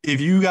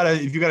 if you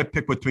gotta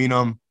pick between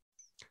them,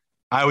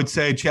 I would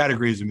say Chad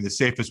agrees with me. The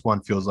safest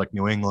one feels like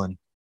New England.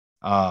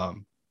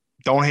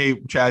 Don't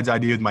hate Chad's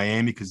idea with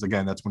Miami because,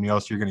 again, that's when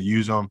else you're going to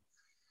use them.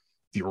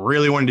 If you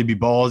really wanted to be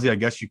ballsy, I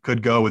guess you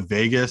could go with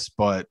Vegas,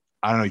 but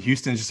I don't know.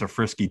 Houston's just a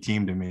frisky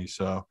team to me.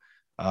 So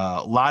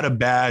a lot of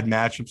bad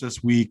matchups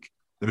this week.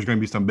 There's going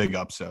to be some big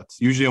upsets.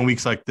 Usually on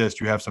weeks like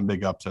this, you have some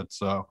big upsets.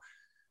 So,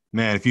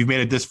 man, if you've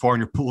made it this far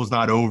and your pool is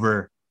not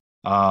over,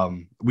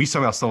 we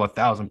somehow still have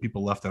 1,000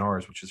 people left in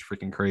ours, which is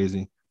freaking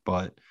crazy.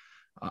 But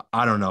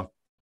I don't know.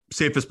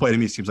 Safest play to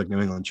me seems like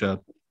New England, Chad.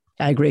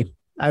 I agree.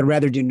 I'd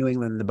rather do New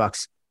England than the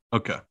Bucks.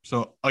 Okay.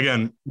 So,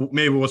 again,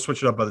 maybe we'll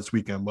switch it up by this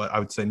weekend, but I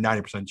would say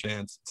 90%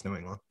 chance it's New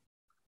England.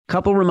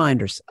 Couple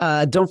reminders.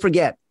 Don't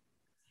forget,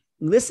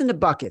 listen to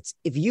Buckets.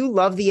 If you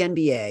love the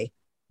NBA,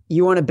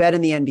 you want to bet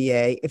in the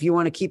NBA, if you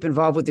want to keep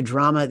involved with the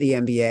drama of the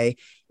NBA,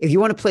 if you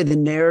want to play the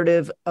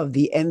narrative of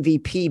the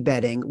MVP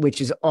betting, which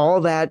is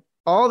all that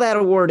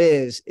award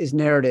is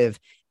narrative,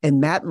 and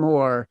Matt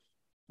Moore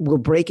will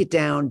break it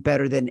down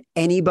better than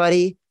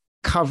anybody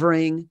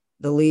covering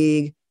the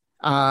league.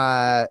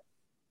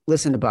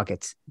 Listen to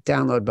Buckets,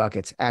 download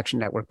Buckets, Action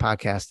Network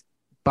podcast,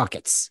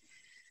 Buckets.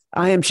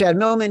 I am Chad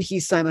Millman.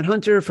 He's Simon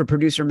Hunter. For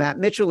producer Matt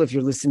Mitchell, if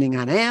you're listening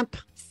on AMP,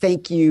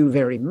 thank you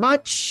very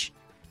much.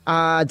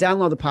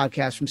 Download the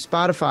podcast from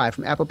Spotify,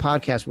 from Apple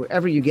Podcasts,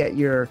 wherever you get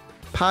your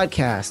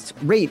podcasts.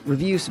 Rate,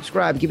 review,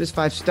 subscribe, give us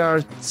 5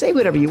 stars. Say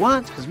whatever you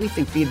want because we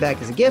think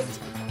feedback is a gift.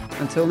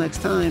 Until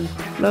next time,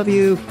 love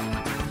you.